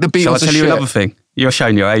and think the Beatles Shall I are tell shit. you another thing? You're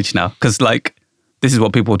showing your age now because this is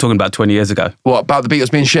what people were talking about 20 years ago. What about the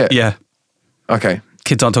Beatles being shit? Yeah. Okay.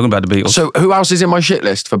 Kids aren't talking about the Beatles. So who else is in my shit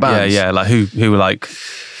list for bands? Yeah, like who were like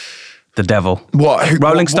the devil? What?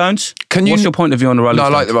 Rolling Stones? Can you? What's your point of view on the Rolling No, I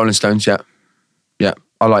Stones? like the Rolling Stones. Yeah,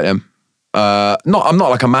 I like them. I'm not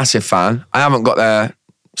like a massive fan. I haven't got their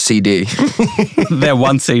CD. They're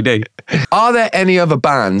one CD. Are there any other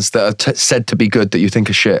bands that are said to be good that you think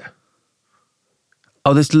are shit?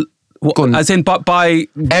 Oh, there's as in by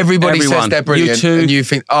Everybody everyone. says they're brilliant, U2. and you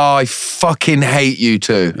think, I fucking hate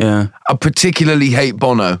U2. Yeah. I particularly hate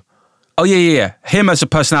Bono. Oh yeah. Him as a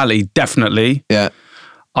personality, definitely. Yeah.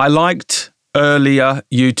 I liked earlier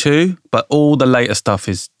U2, but all the later stuff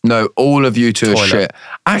is No, all of U2 are Toilet. shit.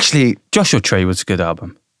 Actually, Joshua Tree was a good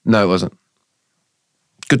album. no, it wasn't.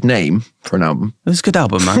 Good name for an album. It was a good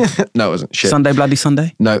album, man. No, it wasn't. Shit. Sunday Bloody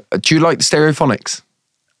Sunday? No. Do you like the Stereophonics?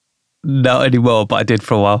 Not anymore, but I did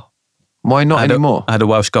for a while. Why not anymore? I had a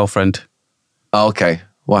Welsh girlfriend Oh, okay.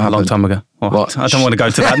 What a happened? long time ago. Well, What? I don't want to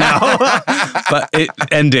go to that now. But it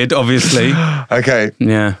ended, obviously. Okay.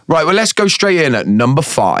 Yeah. Right, well, let's go straight in at number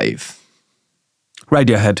 5.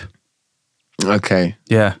 Radiohead. Okay.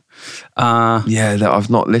 Yeah. Yeah, that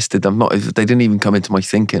I've not listed. They didn't even come into my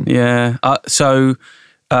thinking. Yeah. So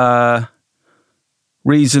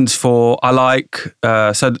reasons for I like.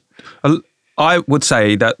 I would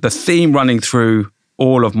say that the theme running through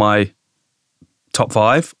all of my top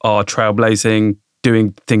 5 are trailblazing,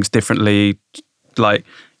 doing things differently, like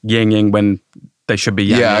yin when they should be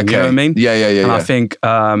yang. Yeah, okay. You know what I mean? Yeah. And I think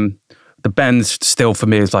the Bends still for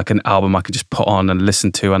me is like an album I can just put on and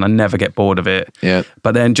listen to, and I never get bored of it. Yeah.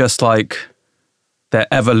 But then just like their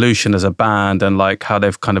evolution as a band and like how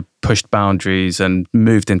they've kind of pushed boundaries and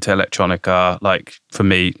moved into electronica, like for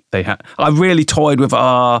me, I really toyed with,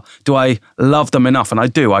 do I love them enough? And I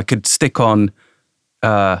do. I could stick on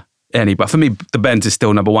any, but for me, the Bends is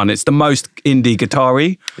still number 1. It's the most indie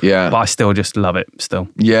guitar-y, Yeah. but I still just love it still.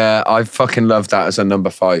 Yeah, I fucking love that as a number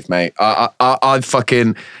 5, mate. I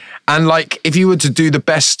fucking... And like, if you were to do the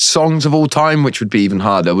best songs of all time, which would be even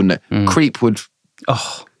harder, wouldn't it? Creep would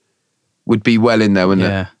be well in there, wouldn't it?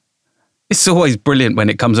 Yeah. It's always brilliant when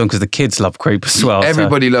it comes on because the kids love Creep as well.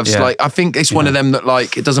 Everybody so, loves, yeah. like, I think it's one of them that,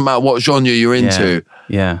 like, it doesn't matter what genre you're into.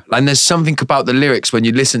 Yeah. And there's something about the lyrics when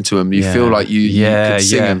you listen to them, you feel like you can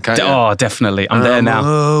sing them, can't you? Oh, definitely. I'm there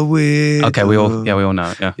now. Okay, we all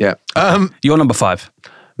know it. Yeah. Yeah. You're number 5.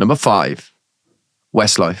 Number 5,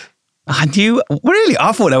 Westlife. And you really?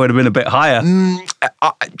 I thought that would have been a bit higher.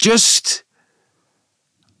 Just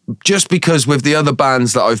because with the other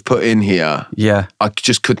bands that I've put in here, Yeah. I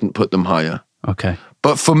just couldn't put them higher. Okay.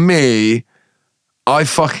 But for me, I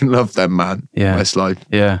fucking love them, man. Yeah. Westlife.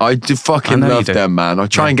 Yeah. I do fucking I know you love do. them, man. I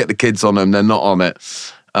try and get the kids on them. They're not on it.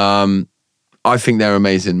 I think they're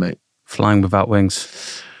amazing, mate. Flying Without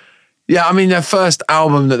Wings. Yeah, I mean, their first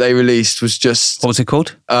album that they released was just... What was it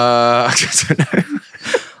called? I don't know.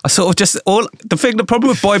 I sort of just the problem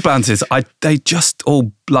with boy bands is they just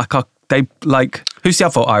all like who's the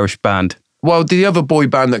other Irish band? Well, the other boy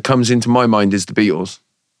band that comes into my mind is the Beatles.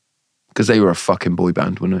 Because they were a fucking boy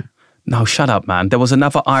band, weren't they? No, shut up, man. There was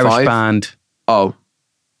another Irish band. Oh,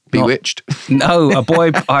 Bewitched? No, a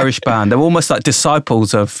boy Irish band. They were almost like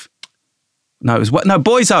disciples of... No, it was... No,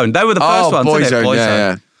 Boyzone. They were the first ones,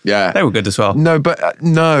 Boyzone, yeah. They were good as well. No, but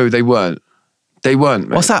no, they weren't. They weren't,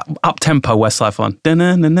 mate. What's that up-tempo Westlife one?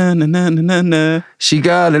 Da-na-na-na-na-na-na-na. She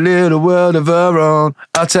got a little world of her own.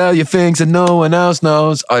 I'll tell you things that no one else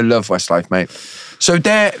knows. I love Westlife, mate. So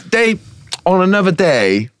they on another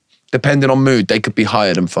day, depending on mood, they could be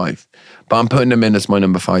higher than 5. But I'm putting them in as my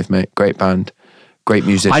number 5, mate. Great band. Great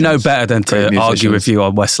musicians. I know better than to argue with you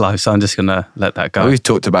on Westlife, so I'm just going to let that go. We've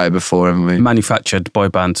talked about it before, haven't we? Manufactured boy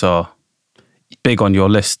bands are big on your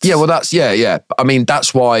lists. Yeah, well, yeah. I mean,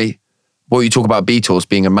 that's why... Well, you talk about Beatles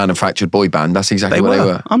being a manufactured boy band. That's exactly what they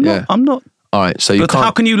were. I'm not. All right, so you can't...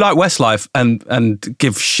 How can you like Westlife and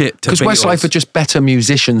give shit to Beatles? Because Westlife are just better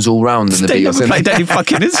musicians all round than the Beatles. They never played any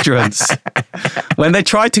fucking instruments. When they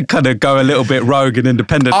tried to kind of go a little bit rogue and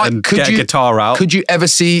independent and get a guitar out. Could you ever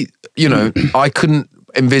see, I couldn't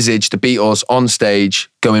envisage the Beatles on stage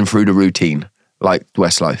going through the routine like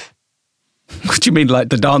Westlife. What do you mean, like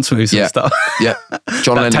the dance moves and stuff? Yeah.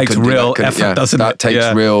 John Lennon takes real effort, doesn't it? That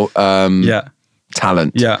takes real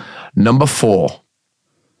talent. Yeah. Number 4.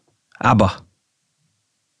 ABBA.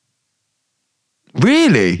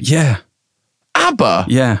 Really? Yeah. ABBA?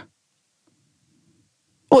 Yeah.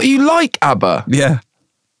 What, you like ABBA? Yeah.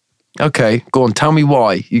 Okay, go on, tell me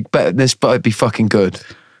why. This better be fucking good.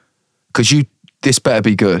 Because this better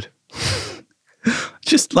be good.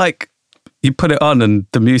 Just like, you put it on and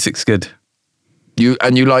the music's good. You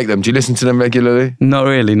like them? Do you listen to them regularly? Not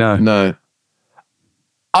really, no. No.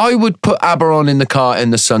 I would put ABBA on in the car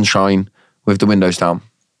in the sunshine with the windows down.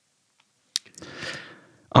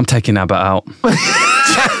 I'm taking ABBA out.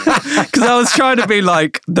 Because I was trying to be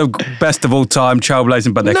like the best of all time,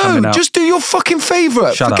 trailblazing, but they're coming out. No, just do your fucking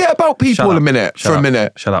favourite. Forget about people a minute.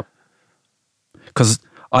 Shut up. Because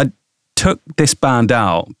I took this band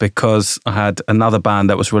out because I had another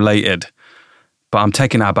band that was related, but I'm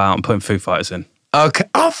taking ABBA out and putting Foo Fighters in. Okay.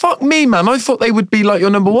 Oh, fuck me, man. I thought they would be like your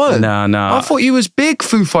number 1. No. I thought you was big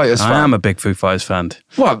Foo Fighters fan. I am a big Foo Fighters fan.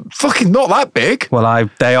 Well, fucking not that big. Well,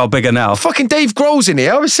 they are bigger now. Fucking Dave Grohl's in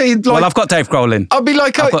here. I was saying like... Well, I've got Dave Grohl in. I'd be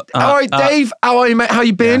like, all right, Dave, how are you, mate? How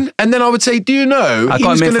you been? Yeah. And then I would say, do you know he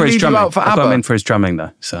was going to leave you out for ABBA? I got him in for his drumming,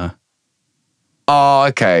 though, so... Oh,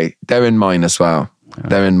 okay. They're in mine as well.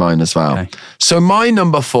 They're in mine as well. Okay. So my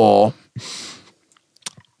number 4...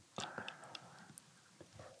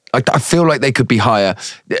 I feel like they could be higher,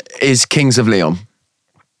 is Kings of Leon.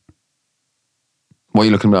 What are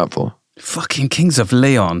you looking up for? Fucking Kings of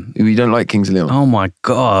Leon. You don't like Kings of Leon? Oh my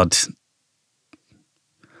God.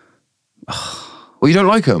 Well, you don't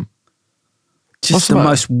like them? Just the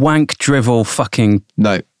most wank drivel fucking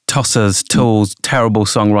tossers, tools, terrible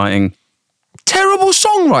songwriting. Terrible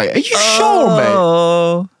songwriting? Are you sure,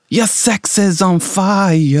 mate? Your sex is on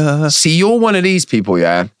fire. See, you're one of these people,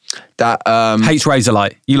 yeah, that hates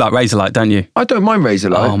Razorlight. You like Razorlight, don't you? I don't mind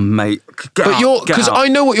Razorlight. Oh, mate. Because I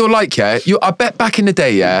know what you're like, yeah. I bet back in the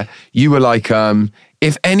day, yeah, you were like,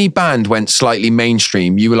 if any band went slightly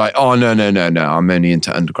mainstream, you were like, oh, no, I'm only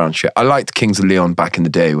into underground shit. I liked Kings of Leon back in the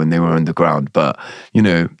day when they were underground, but,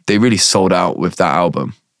 they really sold out with that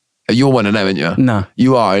album. You're one of them, aren't you? No.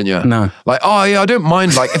 You are, aren't you? No. Like, oh yeah, I don't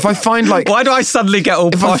mind. Like, if I find like, why do I suddenly get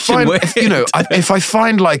all posh and weird? If I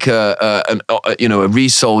find like a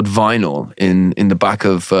resold vinyl in the back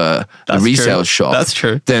of the resale shop, that's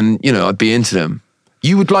true. Then I'd be into them.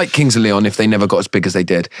 You would like Kings of Leon if they never got as big as they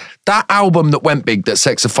did. That album that went big, that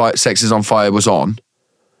Sex is on Fire was on,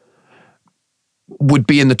 would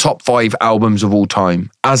be in the top 5 albums of all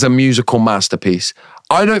time as a musical masterpiece.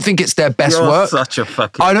 I don't think it's their best work. Such a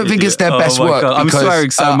fucking I don't think it's their best work. God. I'm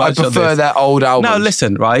swearing so much. I prefer their old albums. No,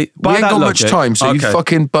 listen, right? We ain't got much time, so you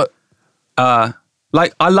fucking. But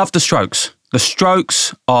like, I love the Strokes. The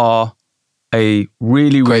Strokes are a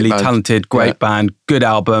really, really talented, great band. Good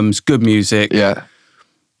albums, good music. Yeah.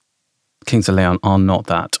 Kings of Leon are not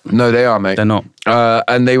that. No, they are, mate. They're not.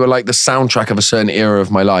 And they were like the soundtrack of a certain era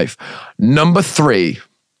of my life. Number 3.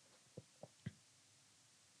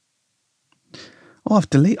 Oh, I've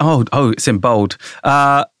deleted. Oh, it's in bold.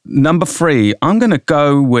 Number 3, I'm going to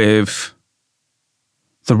go with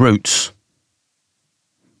The Roots.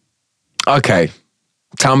 Okay.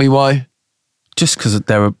 Tell me why. Just because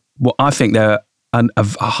I think they're a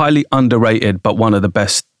highly underrated, but one of the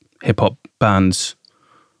best hip-hop bands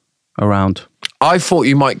around. I thought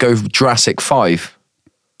you might go Jurassic 5.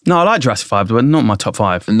 No, I like Jurassic 5, but not my top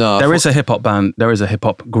 5. No. There is a hip-hop band, there is a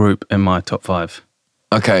hip-hop group in my top 5.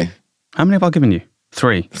 Okay. How many have I given you?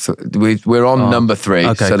 3. So we're on number 3.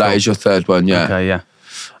 Okay, so that cool. is your third one, yeah. Okay, yeah.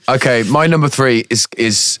 Okay, my number 3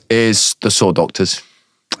 is the Saw Doctors.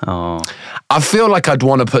 Oh, I feel like I'd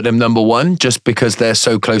want to put them number 1 just because they're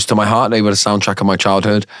so close to my heart. They were the soundtrack of my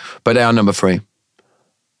childhood, but they are number 3.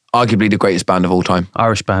 Arguably the greatest band of all time.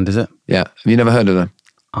 Irish band, is it? Yeah. Have you never heard of them?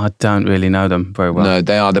 I don't really know them very well. No,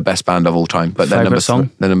 they are the best band of all time. But they're Favourite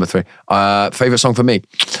song? They're number 3. Favourite song for me?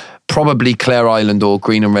 Probably Clare Island or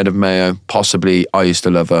Green and Red of Mayo. Possibly I Used to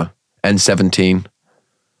Love Her. N17.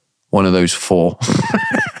 One of those 4.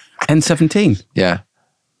 N17? Yeah.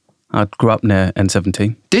 I grew up near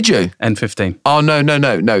N17. Did you? N15. Oh, no.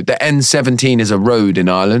 The N17 is a road in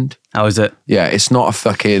Ireland. How is it? Yeah, it's not a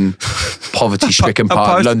fucking poverty-stricken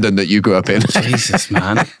part of London that you grew up in. Jesus,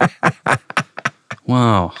 man.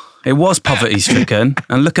 Wow. It was poverty-stricken,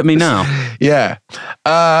 and look at me now. Yeah.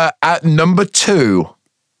 At number 2.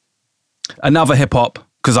 Another hip-hop,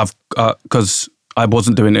 because I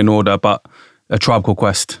wasn't doing it in order, but A Tribe Called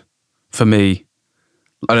Quest, for me.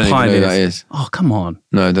 I don't even know who that is. Oh, come on.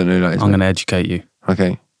 No, I don't know who that is. I'm going to educate you.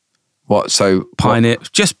 Okay. What? So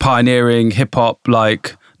just pioneering hip-hop,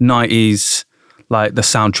 like 90s, like the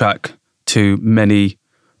soundtrack to many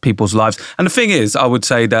people's lives. And the thing is, I would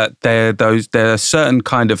say that there are certain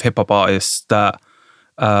kind of hip-hop artists that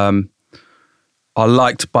are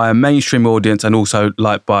liked by a mainstream audience and also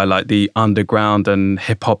liked by like the underground and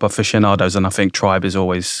hip-hop aficionados. And I think Tribe is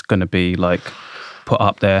always going to be like put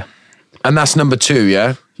up there. And that's number 2,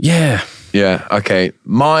 yeah? Yeah. Yeah, okay.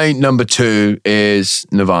 My number 2 is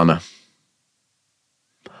Nirvana.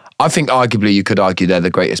 I think arguably you could argue they're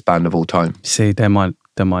the greatest band of all time. See, they're my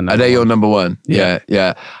number Are they your one. number 1?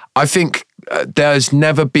 Yeah. I think there's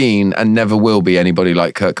never been and never will be anybody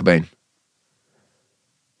like Kurt Cobain.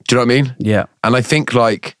 Do you know what I mean? Yeah. And I think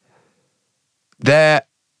like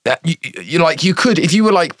you could, if you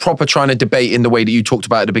were like proper trying to debate in the way that you talked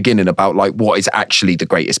about at the beginning about like what is actually the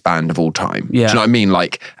greatest band of all time. Yeah. Do you know what I mean?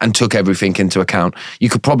 Like, and took everything into account. You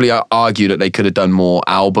could probably argue that they could have done more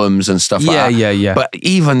albums and stuff like that. Yeah. But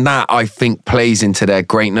even that, I think, plays into their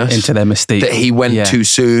greatness. Into their mystique. That he went too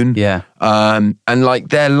soon. Yeah. And like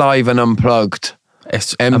their live and unplugged.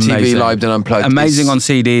 It's MTV amazing. Live and Unplugged. Amazing on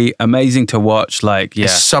CD, amazing to watch. Like, yeah.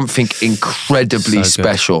 It's something incredibly So good.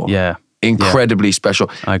 special. Yeah. Incredibly special.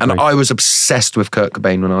 I agree. And I was obsessed with Kurt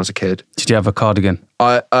Cobain when I was a kid. Did you have a cardigan?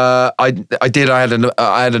 I did. I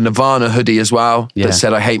had a Nirvana hoodie as well that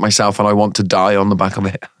said "I hate myself and I want to die" on the back of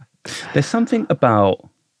it. There's something about,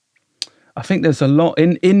 I think there's a lot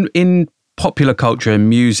in popular culture and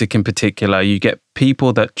music in particular, you get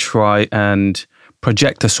people that try and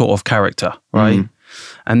project a sort of character, right?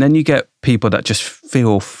 And then you get people that just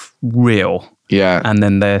feel real. Yeah. And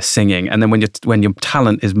then they're singing. And then when your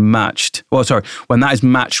talent is matched, when that is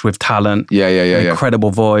matched with talent, incredible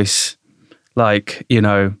voice, like,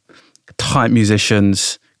 tight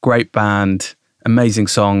musicians, great band, amazing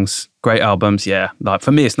songs, great albums. Yeah. Like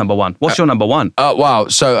for me, it's number 1. What's your number 1? Wow.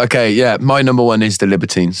 So, okay. Yeah. My number 1 is the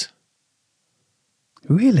Libertines.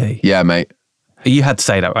 Really? Yeah, mate. You had to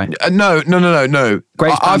say that, right? No.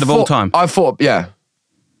 Greatest band of all time. I thought, yeah.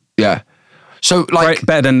 So like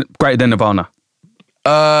greater than Nirvana.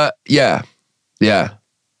 Yeah.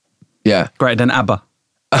 Greater than ABBA.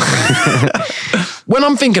 When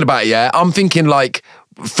I'm thinking about it, I'm thinking like,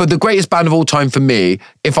 for the greatest band of all time for me,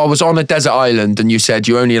 if I was on a desert island and you said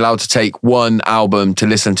you're only allowed to take one album to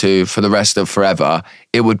listen to for the rest of forever,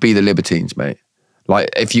 it would be the Libertines, mate. Like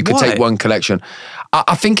if you could take one collection.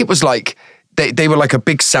 I think it was like, they were like a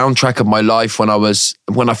big soundtrack of my life when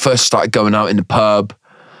I first started going out in the pub.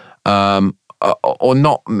 Or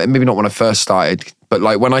not, maybe not when I first started, but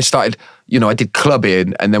like when I started, I did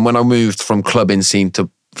clubbing, and then when I moved from clubbing scene to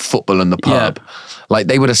football and the pub, like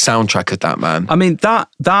they were the soundtrack of that, man. I mean, that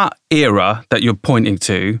era that you're pointing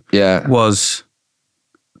to was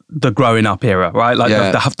the growing up era, right? Like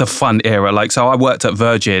the fun era. Like, so I worked at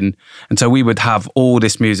Virgin, and so we would have all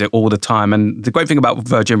this music all the time. And the great thing about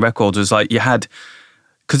Virgin Records was like you had,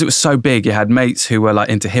 because it was so big, you had mates who were like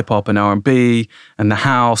into hip hop and R&B and the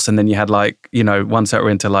house, and then you had like, ones that were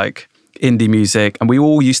into like indie music, and we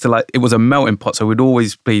all used to like, it was a melting pot, so we'd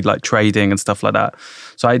always be like trading and stuff like that.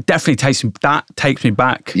 So it definitely takes me back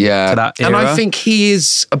to that era. And I think he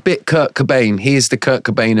is a bit Kurt Cobain. He is the Kurt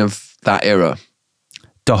Cobain of that era.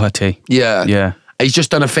 Doherty. Yeah. He's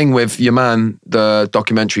just done a thing with your man, the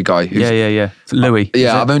documentary guy. Louis.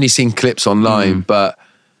 I've only seen clips online, but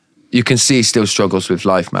you can see he still struggles with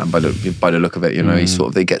life, man, by the look of it.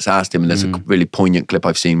 He gets asked him, and there's a really poignant clip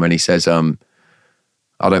I've seen when he says,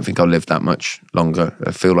 I don't think I'll live that much longer.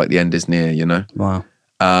 I feel like the end is near, Wow.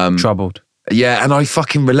 Troubled. Yeah, and I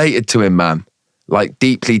fucking related to him, man. like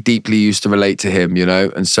deeply, deeply used to relate to him, you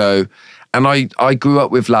know? And so, and I grew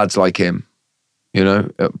up with lads like him, you know,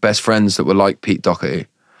 best friends that were like Pete Doherty.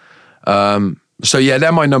 So yeah,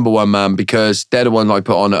 they're my number one, man, because they're the one I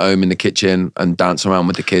put on at home in the kitchen and dance around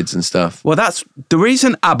with the kids and stuff. Well, that's the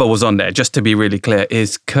reason ABBA was on there, just to be really clear,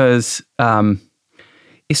 is because it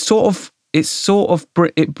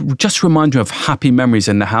just reminds you of happy memories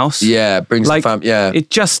in the house. Yeah, brings like, the fam. Yeah, it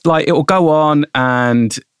just like it will go on,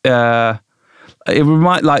 and it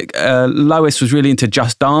remind Lois was really into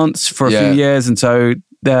Just Dance for a few years, and so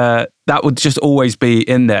that would just always be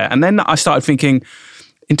in there. And then I started thinking,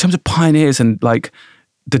 in terms of pioneers and like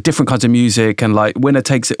the different kinds of music and like Winner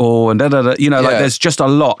Takes It All and you know, like there's just a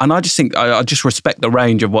lot. And I just think I just respect the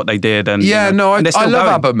range of what they did. And I love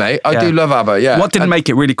ABBA, mate. I do love ABBA, yeah. What didn't make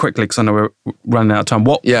it really quickly, because I know we're running out of time.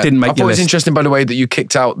 What didn't make I thought it was interesting, by the way, that you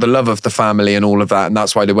kicked out the love of the family and all of that, and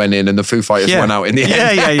that's why they went in and the Foo Fighters went out in the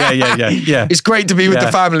end. Yeah. It's great to be with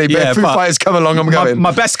the family, but if Foo Fighters come along, I'm going.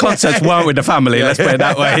 My best concerts weren't with the family, let's put it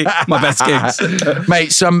that way. My best gigs.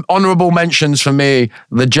 Mate, some honourable mentions for me.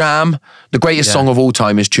 The Jam, the greatest song of all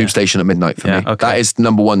time is Tube Station at Midnight for me. Okay. That is the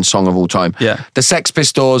number one song of all time. Yeah. The Sex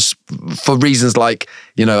Pistols, for reasons like,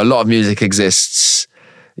 you know, a lot of music exists,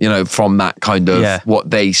 you know, from that kind of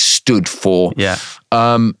what they stood for. Yeah.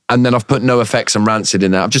 And then I've put No Effects and Rancid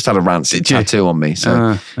in there. I've just had a Rancid tattoo on me.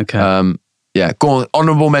 So, okay. Yeah, go on.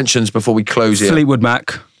 Honourable mentions before we close here. Fleetwood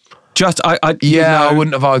Mac. I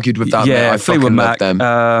wouldn't have argued with that. Yeah, mate. I Fleetwood Mac.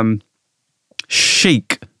 Them.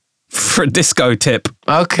 Chic for a disco tip.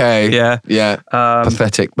 Okay. Yeah.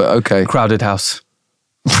 Pathetic, but okay. Crowded House.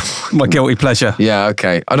 My guilty pleasure. Yeah,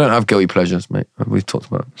 okay. I don't have guilty pleasures, mate. We've talked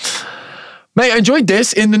about it. Mate, I enjoyed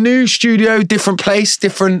this in the new studio, different place,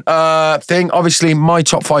 different thing. Obviously, my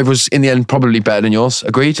top 5 was in the end probably better than yours.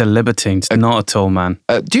 Agreed? The Libertines, not at all, man.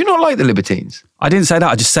 Do you not like the Libertines? I didn't say that.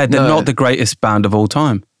 I just said they're not the greatest band of all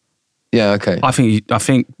time. Yeah, okay. I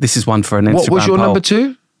think this is one for an Instagram What was your poll. number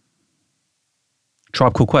 2?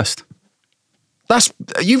 Tribe Called Quest.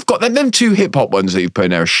 You've got them 2 hip hop ones that you've put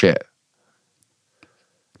in there are shit.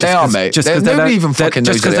 They are, mate. Nobody even fucking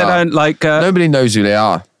knows who they are. Don't like. Nobody knows who they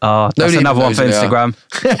are. Oh, that's another one for Instagram.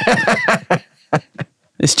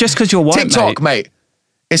 It's just because you're white, TikTok, mate.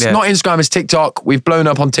 It's not Instagram, it's TikTok. We've blown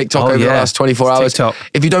up on TikTok over the last 24 hours. TikTok.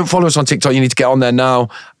 If you don't follow us on TikTok, you need to get on there now.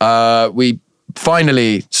 We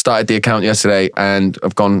finally started the account yesterday and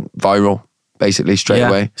have gone viral, basically, straight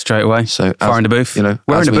away. Straight away. So fire in the booth. You know,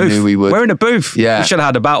 we're in a booth. Knew we would. We're in a booth. Yeah. We should have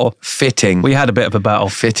had a battle. Fitting. We had a bit of a battle.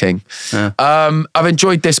 Fitting. Yeah. I've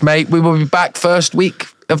enjoyed this, mate. We will be back first week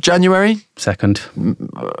of January. Second.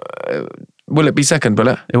 Will it be second, will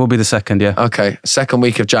it? It will be the second, yeah. Okay, second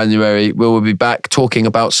week of January. We will be back talking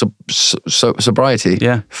about sobriety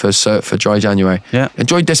for dry January. Yeah.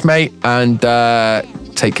 Enjoyed this, mate, and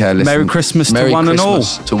take care. Listen. Merry Christmas to one and all.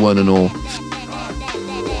 To one and all.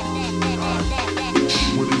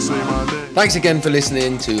 Thanks again for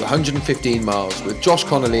listening to 115 Miles with Josh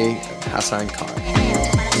Connolly and Hassan Khan.